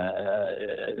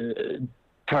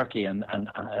Turkey and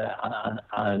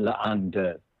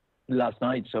last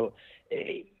night. So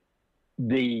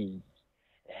the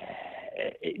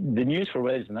news for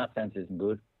Wales in that sense isn't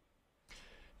good.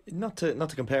 Not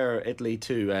to compare Italy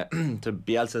to to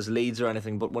Bielsa's Leeds or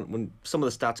anything, but when some of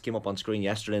the stats came up on screen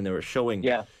yesterday and they were showing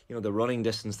the running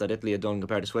distance that Italy had done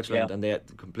compared to Switzerland, and they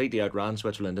had completely outran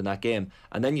Switzerland in that game,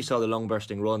 and then you saw the long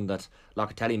bursting run that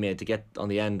Locatelli made to get on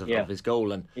the end of his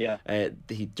goal, and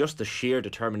just the sheer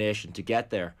determination to get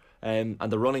there. And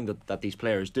the running that these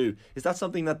players do, is that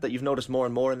something that you've noticed more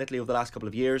and more in Italy over the last couple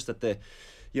of years, that the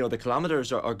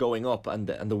kilometres are going up and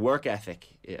the work ethic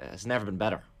has never been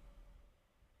better?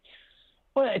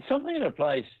 Well, it's something that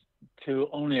applies to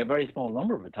only a very small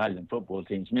number of Italian football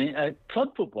teams. I mean,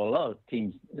 club football, a lot of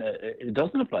teams, it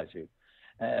doesn't apply to.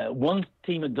 One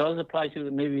team it does apply to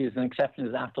that maybe is an exception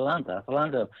is Atalanta.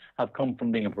 Atalanta have come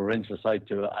from being a provincial side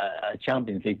to a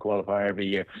Champions League qualifier every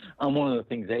year. And one of the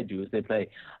things they do is they play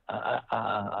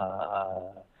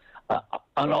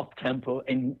an up-tempo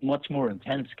and much more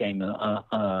intense game.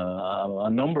 A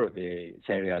number of the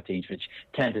Serie A teams which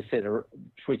tend to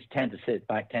sit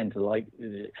back, tend to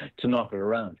knock it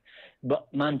around. But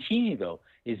Mancini, though,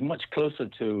 is much closer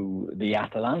to the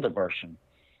Atalanta version.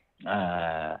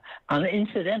 And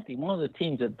incidentally, one of the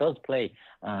teams that does play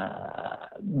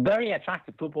very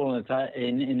attractive football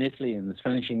in Italy and is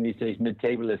finishing these days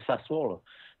mid-table is Sassuolo,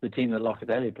 the team that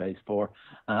Locatelli plays for,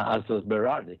 as does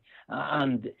Berardi.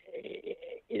 And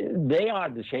they are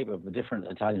the shape of a different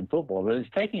Italian football, but it's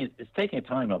taking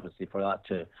time, obviously, for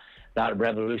that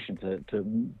revolution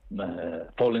to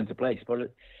fall into place.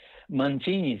 But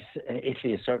Mancini's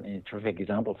Italy is certainly a terrific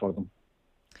example for them.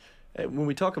 When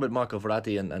we talk about Marco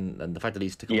Verratti and the fact that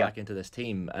he's to come back into this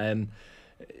team,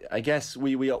 I guess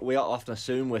we often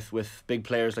assume with big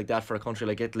players like that for a country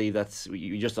like Italy that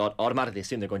you just automatically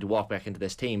assume they're going to walk back into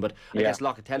this team. But I guess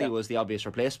Locatelli was the obvious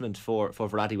replacement for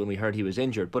Verratti when we heard he was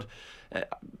injured. But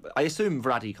I assume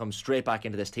Verratti comes straight back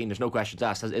into this team. There's no questions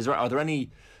asked. Are there any,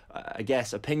 I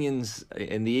guess, opinions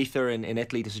in the ether in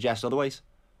Italy to suggest otherwise?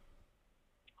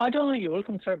 I don't think he will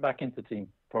come straight back into the team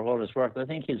for what it's worth. I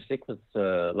think he'll stick with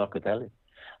Locatelli.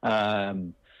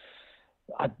 The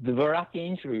Verratti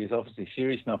injury is obviously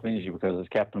serious enough injury because it's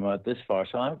kept him out this far.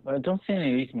 So I don't see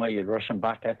any reason why you'd rush him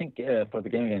back. I think for the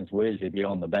game against Wales, he'll be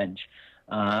on the bench.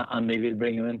 And maybe he'll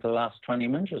bring him into the last 20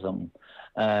 minutes or something.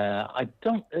 I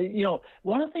don't,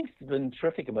 one of the things that's been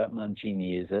terrific about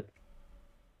Mancini is that,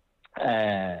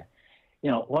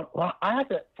 what I had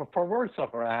to, for World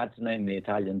Soccer, I had to name the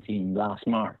Italian team last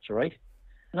March, right?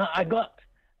 Now, I got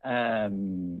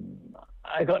 9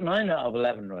 out of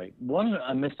 11 right. One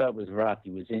I missed out was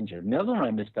Verratti was injured. And the other one I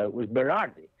missed out was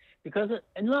Berardi. Because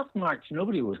in last March,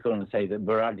 nobody was going to say that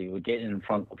Berardi would get in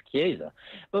front of Chiesa.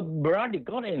 But Berardi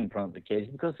got in front of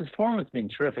Chiesa because his form has been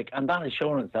terrific, and that has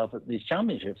shown itself at these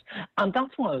championships. And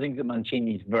that's one of the things that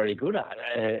Mancini is very good at,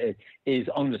 is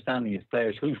understanding his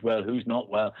players, who's well, who's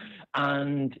not well.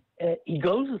 And he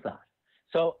goes with that.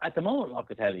 So at the moment,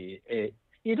 Locatelli,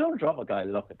 you don't drop a guy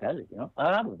like Locatelli,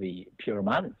 that would be pure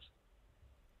madness.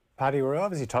 Paddy, we're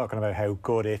obviously talking about how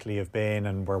good Italy have been,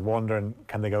 and we're wondering,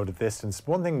 can they go the distance?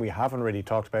 One thing we haven't really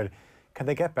talked about, can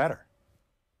they get better?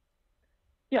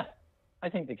 Yeah, I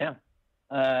think they can.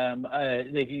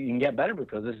 They can get better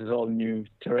because this is all new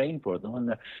terrain for them, and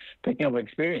they're picking up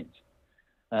experience.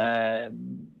 The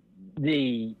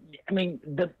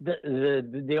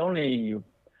only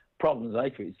problems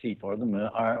I see for them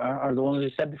are the ones you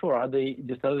said before. Are they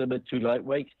just a little bit too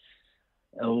lightweight?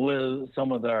 Will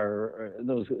some of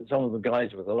the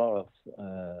guys with a lot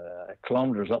of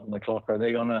kilometres up on the clock, are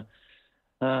they going to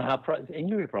have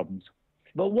injury problems?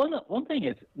 But one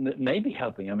thing that may be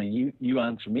helping. I mean, you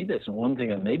answer me this, and one thing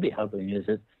that may be helping is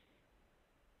that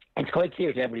it's quite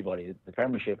clear to everybody that the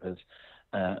Premiership has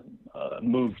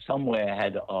moved some way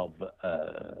ahead of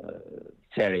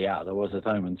Serie A. There was a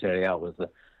time when Serie A was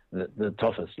the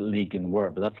toughest league in the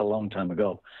world, but that's a long time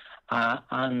ago.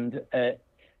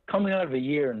 Coming out of a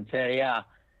year in Serie A,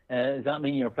 does that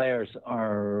mean your players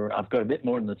have got a bit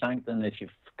more in the tank than if you're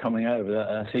coming out of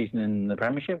a season in the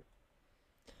Premiership?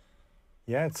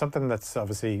 Yeah, it's something that's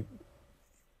obviously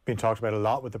been talked about a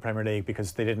lot with the Premier League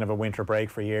because they didn't have a winter break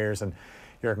for years, and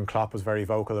Jurgen Klopp was very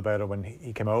vocal about it when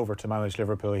he came over to manage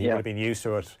Liverpool. He would have been used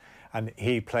to it, and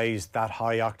he plays that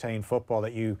high-octane football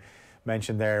that you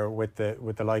mentioned there with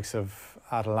the likes of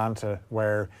Atalanta,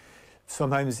 where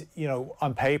sometimes,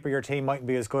 on paper your team mightn't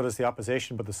be as good as the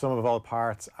opposition, but the sum of all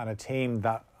parts and a team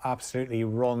that absolutely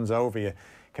runs over you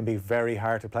can be very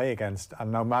hard to play against.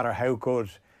 And no matter how good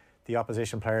the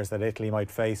opposition players that Italy might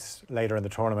face later in the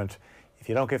tournament, if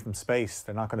you don't give them space,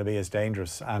 they're not going to be as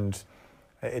dangerous. And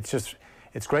it's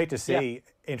great to see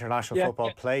international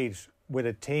football played with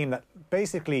a team that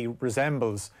basically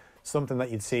resembles something that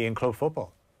you'd see in club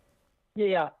football.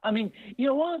 Yeah. I mean,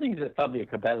 one of the things that Fabio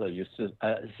Capello used to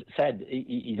said,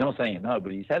 he's not saying it now,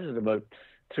 but he said it about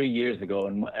 3 years ago,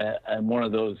 and one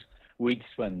of those weeks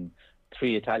when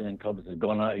 3 Italian clubs had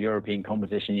gone out of European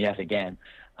competition yet again,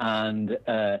 and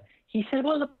he said,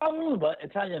 well, the problem about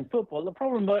Italian football, the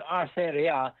problem about our Serie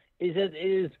A is it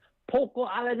is poco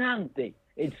allenante.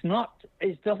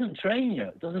 It doesn't train you.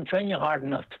 It doesn't train you hard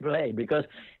enough to play because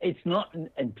it's not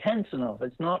intense enough.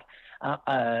 It's not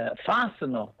fast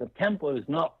enough. The tempo is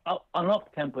not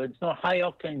up tempo. It's not high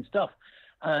octane stuff.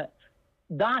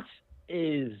 That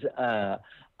is a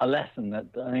lesson that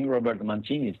I think Roberto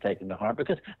Mancini has taken to heart,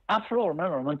 because after all,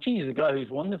 remember, Mancini is a guy who's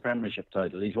won the Premiership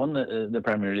title. He's won the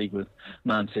Premier League with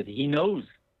Man City. He knows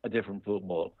a different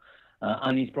football,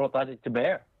 and he's brought that to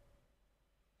bear.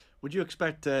 Would you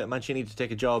expect Mancini to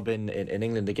take a job in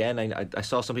England again? I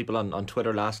saw some people on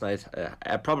Twitter last night,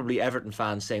 probably Everton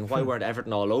fans, saying, why weren't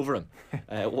Everton all over him?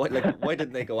 Why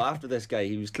didn't they go after this guy?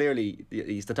 He's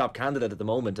the top candidate at the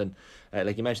moment, and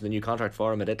like you mentioned, the new contract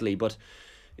for him at Italy, but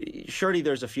surely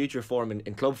there's a future for him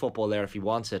in club football there if he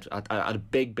wants it, at a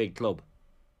big club.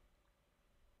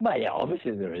 Well, yeah,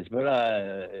 obviously there is, but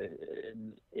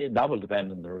that will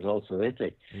depend on the results of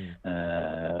Italy.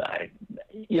 A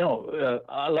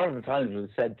lot of Italians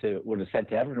would have said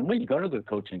to Everton, well, you got a good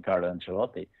coach in Carlo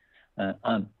Ancelotti,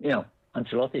 and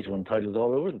Ancelotti's won titles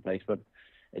all over the place, but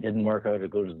it didn't work out as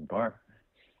good as the park.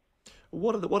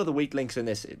 What are the weak links in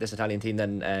this Italian team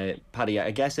then, Paddy?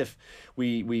 I guess if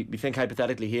we think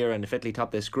hypothetically here, and if Italy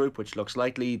top this group, which looks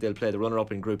likely, they'll play the runner-up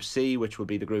in Group C, which will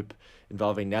be the group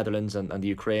involving Netherlands and the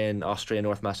Ukraine, Austria,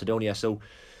 North Macedonia. So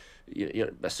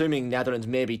you're assuming Netherlands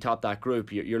maybe top that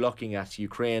group, you're looking at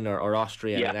Ukraine or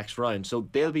Austria in the next round. So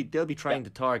they'll be trying to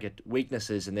target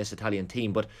weaknesses in this Italian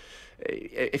team. But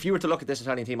if you were to look at this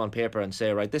Italian team on paper and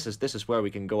say, right, this is where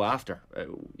we can go after,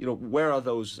 where are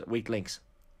those weak links?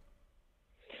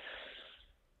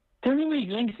 The only weak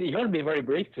links, you've got to be very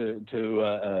brief to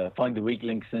find the weak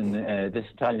links in this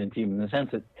Italian team, in the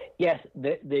sense that, yes,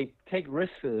 they take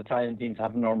risks that Italian teams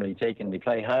haven't normally taken. They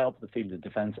play high up the field of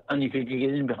defence, and you can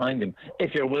get in behind them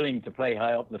if you're willing to play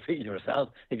high up the field yourself,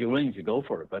 if you're willing to go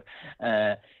for it. But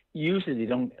usually they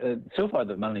don't. So far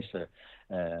they've managed to,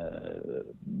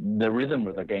 the rhythm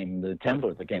of the game, the tempo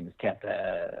of the game is kept,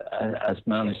 has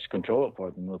managed to control it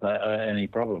for them without any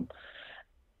problem.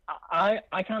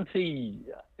 I can't see,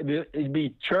 it'd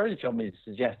be churlish of me to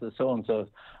suggest that so-and-so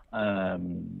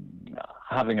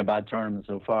having a bad tournament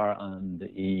so far and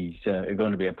he's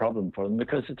going to be a problem for them,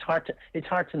 because it's hard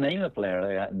to name a player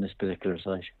like that in this particular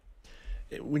side.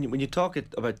 When you talk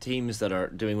about teams that are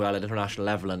doing well at international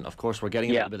level, and of course we're getting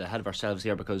a little bit ahead of ourselves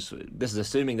here, because this is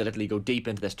assuming that Italy go deep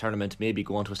into this tournament, maybe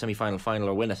go on to a semi-final, final,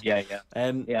 or win it.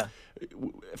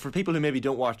 For people who maybe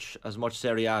don't watch as much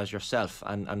Serie A as yourself,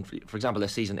 and for example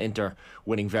this season Inter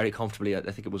winning very comfortably, I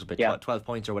think it was about 12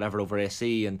 points or whatever over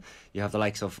AC, and you have the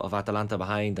likes of Atalanta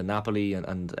behind, and Napoli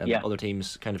and other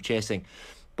teams kind of chasing.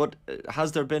 But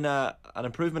has there been an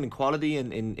improvement in quality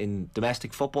in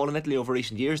domestic football in Italy over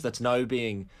recent years that's now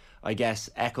being, I guess,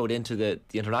 echoed into the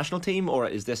international team, or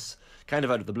is this kind of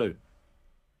out of the blue?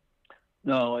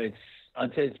 No,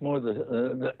 I'd say it's more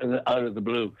the out of the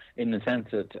blue, in the sense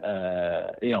that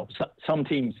some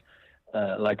teams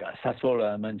like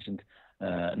Sassuolo I mentioned,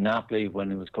 Napoli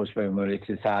when it was coached by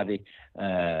Maurizio Sarri,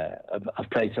 I've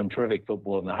played some terrific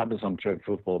football, and there have been some terrific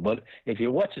football. But if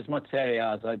you watch as much Serie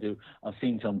A as I do, I've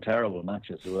seen some terrible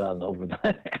matches as well over the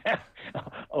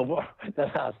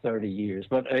last 30 years.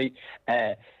 But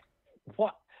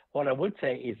what I would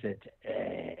say is that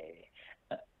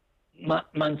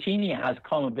Mancini has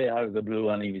come a bit out of the blue,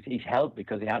 and he's helped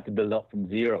because he had to build up from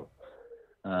zero.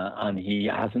 And he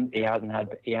hasn't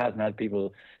had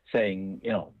people saying,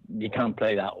 you can't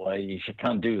play that way, you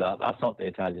can't do that. That's not the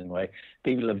Italian way.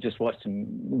 People have just watched him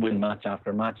win match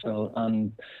after match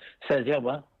and says, yeah,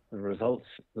 well, the results,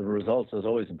 as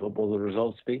always in football, the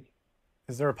results speak.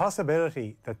 Is there a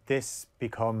possibility that this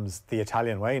becomes the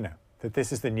Italian way now? That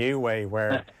this is the new way,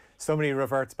 where somebody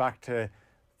reverts back to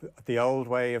the old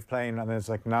way of playing, and it's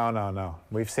like, no,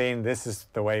 we've seen this is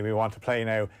the way we want to play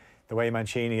now, the way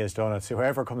Mancini has done it. So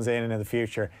whoever comes in the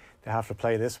future, they have to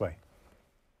play this way.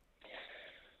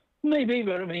 Maybe,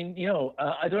 but I mean,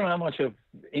 I don't know how much of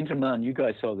Interman you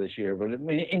guys saw this year, but I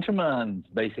mean, Interman's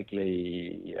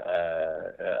basically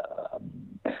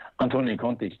Antonio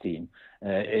Conte's team.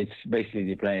 It's basically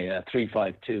they play a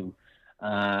 3-5-2,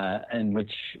 in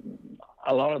which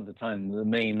a lot of the time the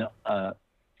main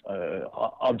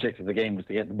object of the game was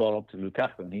to get the ball up to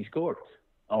Lukaku, and he scored,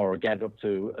 or get up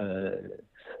to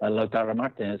Lautaro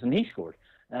Martinez, and he scored.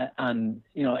 and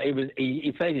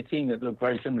he played a team that looked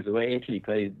very similar to the way Italy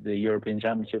played the European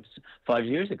Championships 5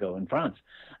 years ago in France.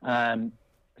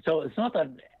 So it's not that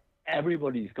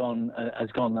everybody's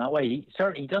has gone that way.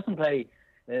 He doesn't play.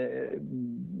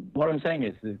 What I'm saying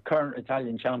is the current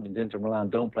Italian champions, Inter Milan,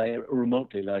 don't play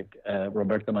remotely like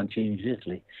Roberto Mancini's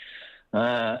Italy.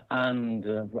 And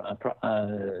they're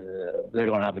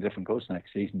going to have a different coach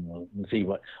next season. We'll see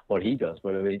what he does.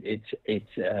 But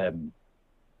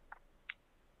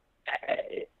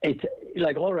it's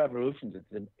like all revolutions.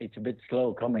 It's a bit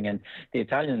slow coming, and the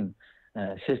Italian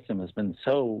system has been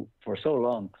for so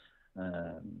long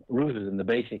rooted in the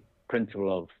basic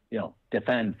principle of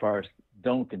defend first,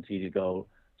 don't concede a goal,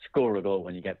 score a goal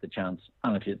when you get the chance,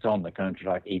 and if it's on the counter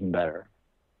attack, even better.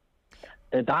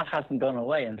 That hasn't gone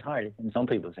away entirely in some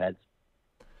people's heads.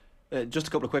 Just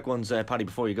a couple of quick ones, Paddy,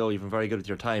 before you go. You've been very good with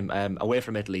your time. Away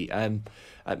from Italy,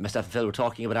 myself and Phil were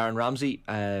talking about Aaron Ramsey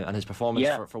and his performance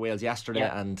for Wales yesterday,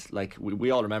 and like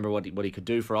we all remember what he could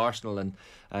do for Arsenal, and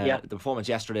the performance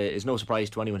yesterday is no surprise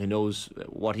to anyone who knows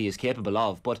what he is capable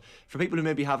of. But for people who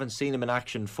maybe haven't seen him in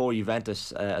action for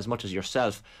Juventus as much as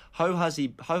yourself, how has he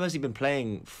been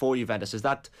playing for Juventus? Is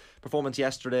that performance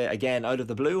yesterday again out of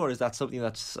the blue, or is that something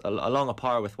that's along a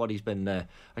par with what he's been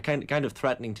kind of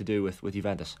threatening to do with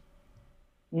Juventus?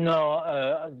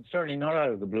 No, certainly not out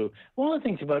of the blue. One of the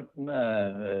things about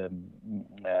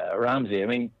Ramsey, I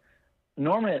mean,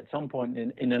 normally at some point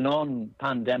in a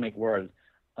non-pandemic world,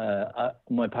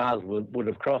 my paths would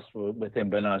have crossed with him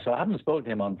by now. So I haven't spoken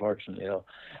to him, unfortunately,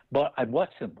 but I've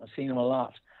watched him. I've seen him a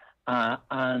lot.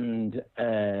 And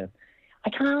I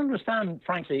can't understand,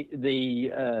 frankly,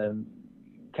 the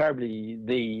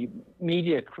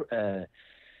media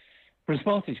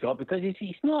response he's got, because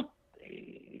he's not...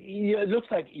 It looks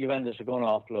like Juventus are going to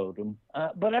offload him,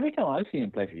 but every time I've seen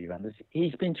him play for Juventus,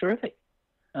 he's been terrific.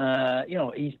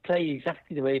 He's played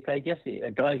exactly the way he played yesterday.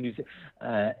 A guy who's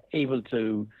able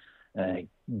to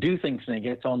do things when he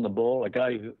gets on the ball, a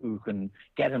guy who can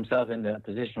get himself into a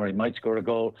position where he might score a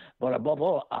goal, but above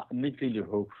all, a midfielder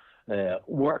who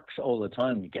works all the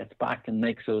time. He gets back and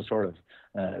makes those sort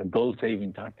of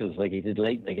goal-saving tackles like he did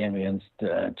late in the game against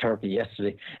Turkey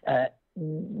yesterday.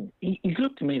 He's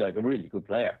looked to me like a really good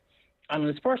player. And in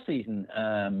his first season,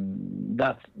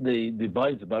 that's the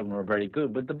vibes about him are very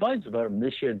good, but the vibes about him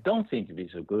this year don't seem to be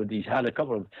so good. He's had a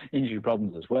couple of injury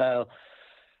problems as well,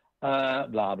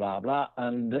 blah, blah, blah.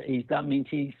 And that means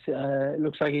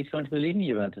looks like he's going to be leaving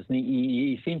Juventus. And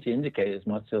he seemed to indicate as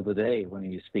much the other day when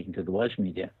he was speaking to the Welsh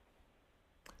media.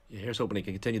 Yeah, here's hoping he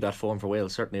can continue that form for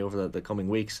Wales, certainly over the coming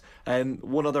weeks.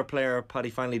 One other player, Paddy,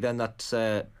 finally then, that's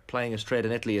playing as trade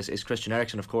in Italy is Christian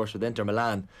Eriksen, of course, with Inter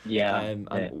Milan.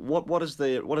 What is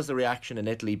the reaction in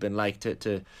Italy been like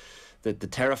to the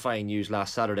terrifying news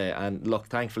last Saturday? And look,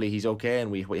 thankfully he's okay,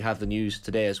 and we have the news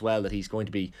today as well that he's going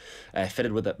to be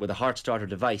fitted with a heart starter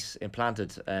device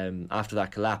implanted after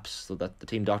that collapse, so that the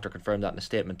team doctor confirmed that in a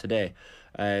statement today,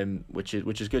 which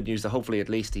is good news. That hopefully at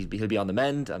least he'll be on the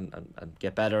mend and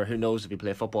get better. Who knows if he'll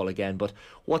play football again? But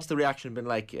what's the reaction been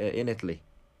like in Italy?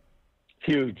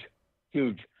 Huge.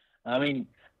 I mean,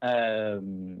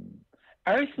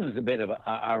 Eriksen is a bit of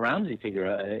a Ramsey figure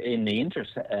in the Inter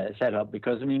setup,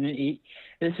 because I mean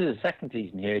this is his second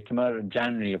season here. He came out in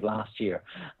January of last year,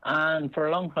 and for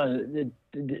a long time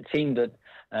it seemed that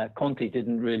Conte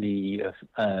didn't really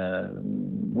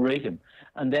rate him,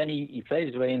 and then he played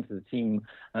his way into the team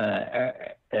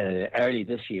early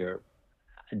this year,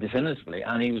 definitively,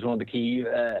 and he was one of the key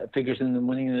figures in them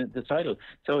winning the title.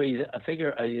 So he's a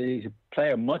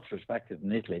player much respected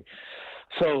in Italy.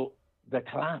 So the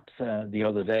collapse the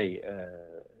other day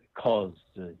caused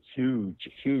a huge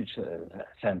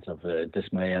sense of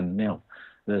dismay, and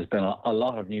there's been a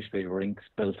lot of newspaper ink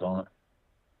spilt on it.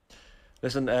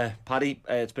 Listen, Paddy,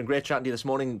 it's been great chatting to you this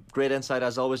morning. Great insight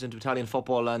as always into Italian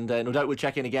football, and no doubt we'll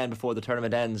check in again before the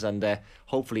tournament ends, and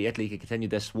hopefully Italy can continue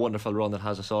this wonderful run that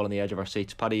has us all on the edge of our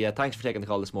seats. Paddy, thanks for taking the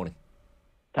call this morning.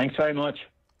 Thanks very much.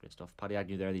 Great stuff. Paddy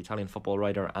Agnew there, the Italian football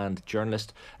writer and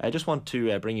journalist. I just want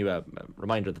to bring you a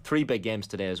reminder of the three big games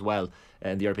today as well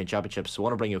in the European Championships. So I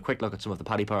want to bring you a quick look at some of the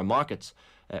Paddy Power markets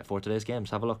for today's games.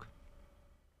 Have a look.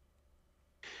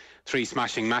 Three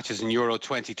smashing matches in Euro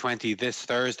 2020 this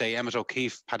Thursday. Emmett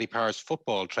O'Keefe, Paddy Power's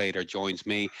football trader, joins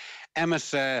me. Emmett,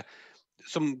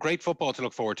 some great football to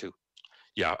look forward to.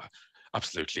 Yeah,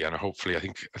 absolutely, and hopefully, I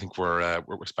think we're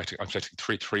expecting. I'm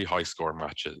expecting three high scoring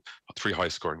matches, three high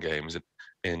scoring games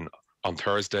on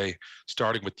Thursday,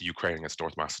 starting with the Ukraine against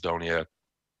North Macedonia.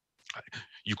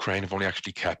 Ukraine have only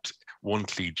actually kept one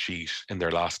clean sheet in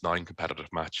their last 9 competitive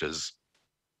matches.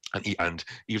 And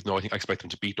even though I expect them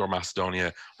to beat North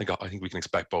Macedonia, I think we can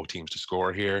expect both teams to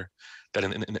score here.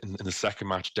 Then in the second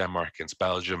match, Denmark against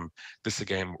Belgium, this is a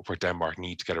game where Denmark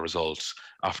need to get a result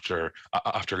after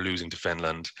losing to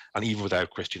Finland, and even without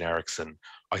Christian Eriksen,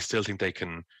 I still think they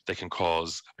can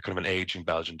cause a kind of an aging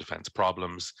Belgian defence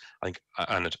problems. I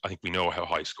think we know how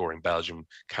high scoring Belgium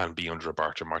can be under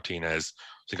Roberto Martinez.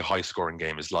 I think a high scoring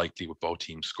game is likely with both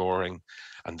teams scoring.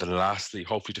 And then lastly,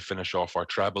 hopefully to finish off our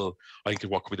treble, I think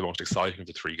what could be the most exciting of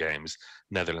the three games,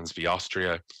 Netherlands v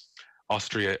Austria.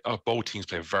 Both teams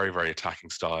play a very, very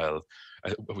attacking style.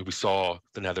 We saw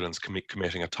the Netherlands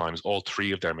committing at times all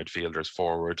three of their midfielders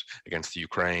forward against the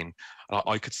Ukraine.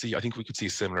 I think we could see a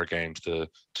similar game to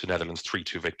Netherlands'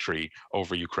 3-2 victory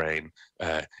over Ukraine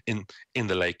in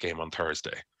the late game on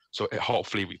Thursday. So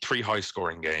hopefully three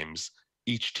high-scoring games,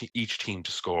 each team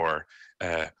to score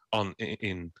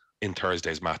in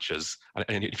Thursday's matches.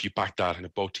 And if you back that and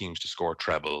if both teams to score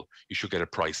treble, you should get a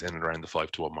price in and around the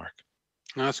 5-1 mark.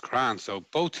 That's grand. So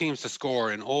both teams to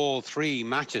score in all three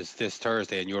matches this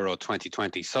Thursday in Euro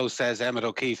 2020. So says Emmett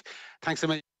O'Keefe. Thanks a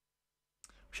million.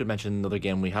 Should mention another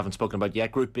game we haven't spoken about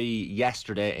yet. Group B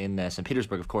yesterday in St.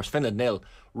 Petersburg, of course. Finland 0,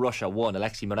 Russia 1.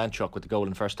 Alexei Miranchuk with the goal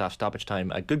in first half stoppage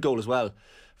time. A good goal as well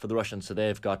for the Russians. So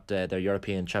they've got their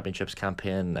European Championships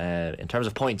campaign in terms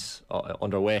of points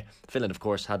underway. Finland, of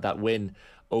course, had that win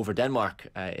over Denmark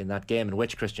in that game in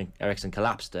which Christian Eriksen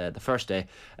collapsed the first day.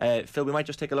 Phil, we might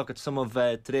just take a look at some of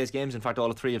today's games. In fact,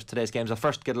 all three of today's games. I'll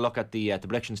first get a look at the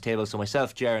predictions table. So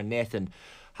myself, Ger and Nathan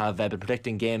have been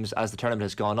predicting games as the tournament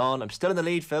has gone on. I'm still in the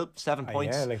lead, Phil, 7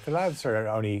 points. Yeah, like the lads are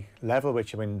only level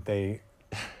with you when they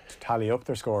tally up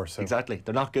their scores. So. Exactly,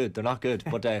 they're not good.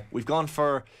 But we've gone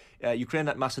for Ukraine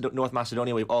at North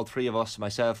Macedonia. We've all three of us,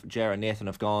 myself, Ger and Nathan,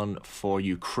 have gone for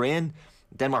Ukraine.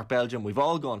 Denmark, Belgium, we've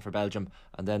all gone for Belgium.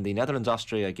 And then the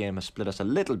Netherlands-Austria game has split us a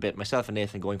little bit. Myself and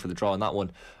Nathan going for the draw on that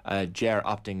one. Ger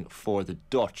opting for the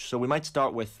Dutch. So we might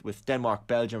start with Denmark,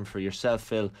 Belgium for yourself,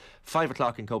 Phil. 5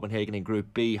 o'clock in Copenhagen in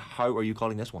Group B. How are you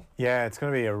calling this one? Yeah, it's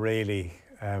going to be a really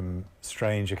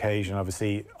strange occasion.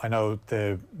 Obviously, I know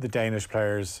the Danish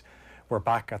players were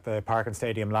back at the Parken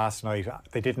Stadium last night.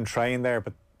 They didn't train there,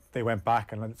 but they went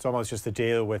back, and it's almost just a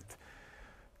deal with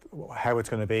how it's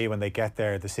going to be when they get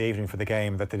there this evening for the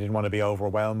game, that they didn't want to be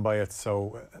overwhelmed by it.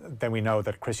 So then we know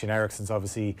that Christian Eriksen's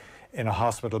obviously in a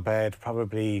hospital bed,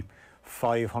 probably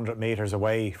 500 metres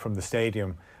away from the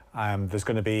stadium. There's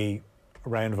going to be a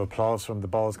round of applause from the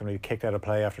ball's going to be kicked out of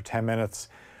play after 10 minutes,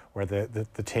 where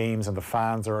the teams and the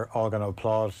fans are all going to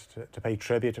applaud to pay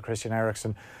tribute to Christian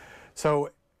Eriksen.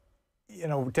 So, you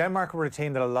know, Denmark were a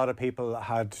team that a lot of people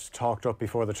had talked up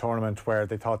before the tournament, where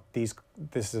they thought this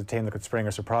is a team that could spring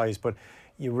a surprise, but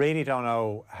you really don't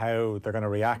know how they're going to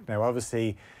react now.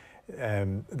 Obviously,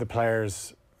 the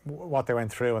players, what they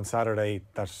went through on Saturday,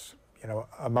 that, you know,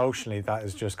 emotionally that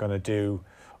is just going to do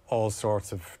all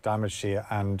sorts of damage to you,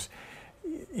 and,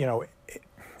 you know,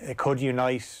 it could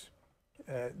unite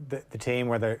the team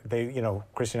where they you know,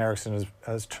 Christian Eriksen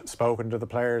has spoken to the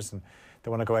players and they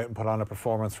want to go out and put on a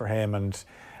performance for him, and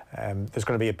there's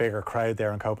going to be a bigger crowd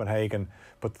there in Copenhagen.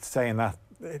 But saying that,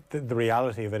 the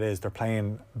reality of it is they're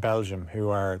playing Belgium, who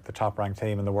are the top ranked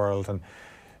team in the world, and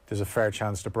there's a fair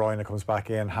chance De Bruyne comes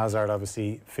back in. Hazard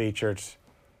obviously featured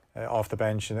off the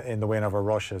bench in the win over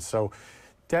Russia. So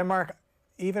Denmark,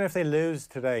 even if they lose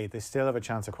today, they still have a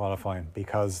chance of qualifying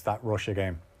because that Russia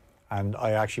game, and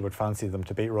I actually would fancy them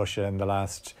to beat Russia in the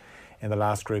last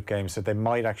group game, so they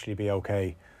might actually be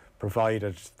okay,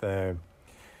 provided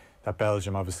that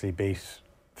Belgium obviously beat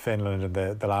Finland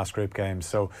in the last group game.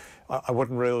 So I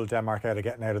wouldn't rule Denmark out of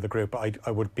getting out of the group, but I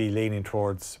would be leaning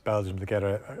towards Belgium to get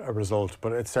a result.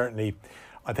 But it's certainly,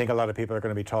 I think a lot of people are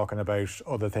going to be talking about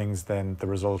other things than the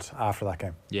result after that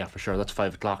game. Yeah, for sure. That's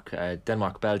 5 o'clock.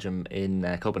 Denmark, Belgium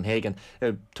in Copenhagen.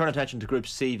 Turn attention to Group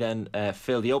C then,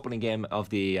 Phil. The opening game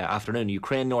of the afternoon,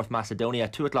 Ukraine, North Macedonia,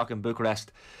 2 o'clock in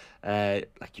Bucharest.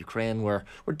 Like Ukraine were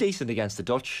decent against the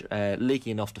Dutch,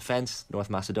 leaky enough defence. North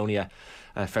Macedonia,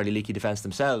 fairly leaky defence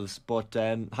themselves. But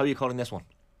how are you calling this one?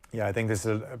 Yeah, I think this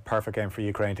is a perfect game for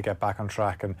Ukraine to get back on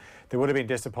track, and they would have been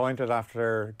disappointed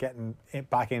after getting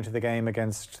back into the game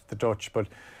against the Dutch. But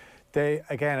they,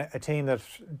 again, a team that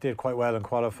did quite well in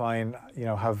qualifying, you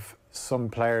know, have some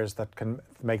players that can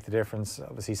make the difference.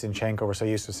 Obviously, Zinchenko, we're so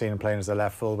used to seeing him playing as a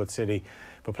left full with City,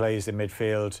 but plays in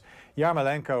midfield.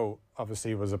 Yarmolenko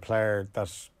obviously was a player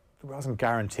that wasn't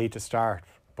guaranteed to start,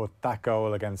 but that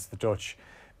goal against the Dutch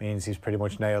means he's pretty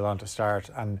much nailed on to start.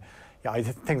 And yeah, I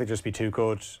think they'd just be too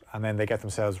good, and then they get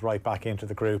themselves right back into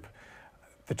the group.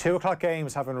 The 2 o'clock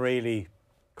games haven't really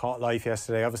caught life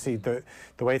yesterday. Obviously, the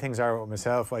way things are with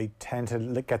myself, I tend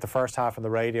to get the first half on the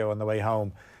radio on the way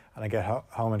home, and I get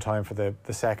home in time for the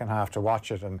second half to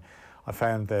watch it, and I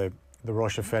found the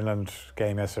Russia-Finland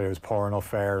game yesterday was poor enough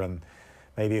fare, and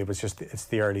maybe it's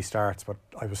the early starts, but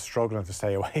I was struggling to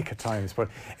stay awake at times. But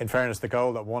in fairness, the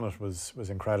goal that won it was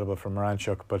incredible from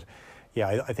Moranchuk. But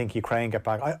yeah, I think Ukraine get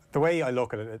back. The way I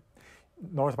look at it,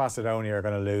 North Macedonia are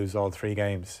going to lose all 3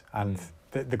 games, and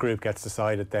the group gets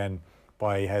decided then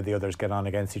by how the others get on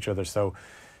against each other. So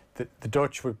the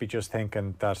Dutch would be just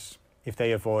thinking that if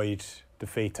they avoid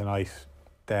defeat tonight,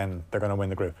 then they're going to win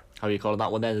the group. How are you calling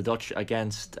that one then? The Dutch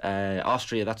against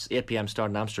Austria. That's 8 p.m.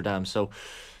 start in Amsterdam. So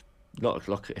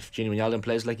look, if Gini Wijnaldum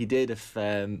plays like he did, if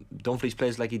Dumfries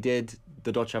plays like he did,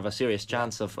 the Dutch have a serious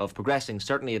chance of progressing,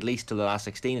 certainly at least to the last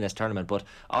 16 in this tournament. But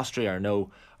Austria are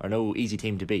no easy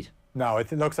team to beat. No,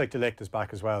 it looks like De Ligt is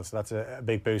back as well, so that's a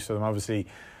big boost for them. Obviously,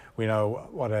 we know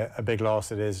what a big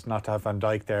loss it is not to have Van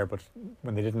Dijk there, but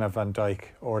when they didn't have Van Dijk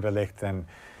or De Ligt, then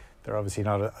they're obviously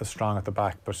not as strong at the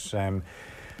back. But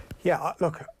yeah,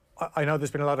 look, I know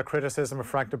there's been a lot of criticism of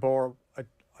Frank de Boer.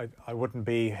 I wouldn't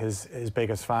be his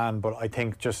biggest fan, but I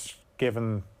think just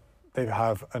given they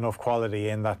have enough quality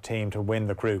in that team to win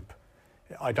the group,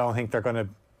 I don't think they're going to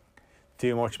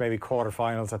do much, maybe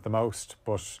quarterfinals at the most.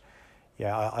 But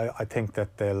yeah, I think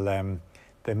that they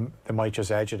might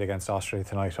just edge it against Austria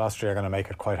tonight. Austria are going to make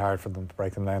it quite hard for them to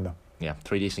break them down, though. Yeah,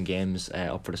 3 decent games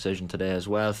up for decision today as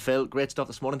well. Phil, great stuff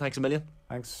this morning. Thanks a million.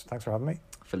 Thanks for having me.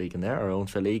 Phil Egan there, our own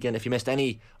Phil Egan. If you missed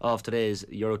any of today's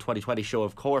Euro 2020 show,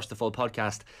 of course, the full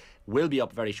podcast will be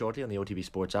up very shortly on the OTB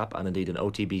Sports app and indeed on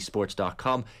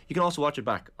otbsports.com. You can also watch it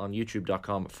back on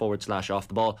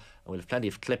youtube.com/offtheball. And we'll have plenty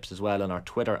of clips as well on our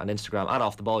Twitter and Instagram at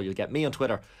Off The Ball. You'll get me on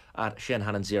Twitter at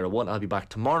ShaneHannon01. I'll be back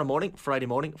tomorrow morning, Friday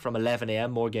morning from 11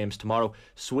 a.m. More games tomorrow.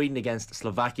 Sweden against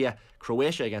Slovakia,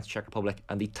 Croatia against Czech Republic,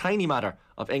 and the tiny matter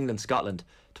of England-Scotland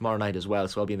tomorrow night as well.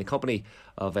 So I'll be in the company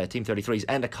of Team 33's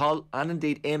Enda Coll and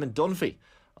indeed Eamon Dunphy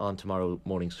on tomorrow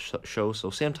morning's show. So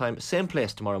same time, same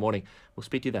place tomorrow morning. We'll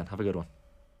speak to you then. Have a good one.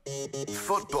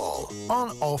 Football on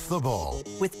Off The Ball.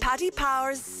 With Paddy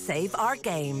Power's Save Our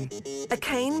Game. A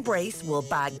cane brace will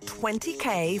bag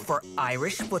 20k for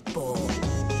Irish football.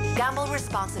 Gamble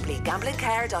responsibly.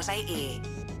 GamblingCare.ie.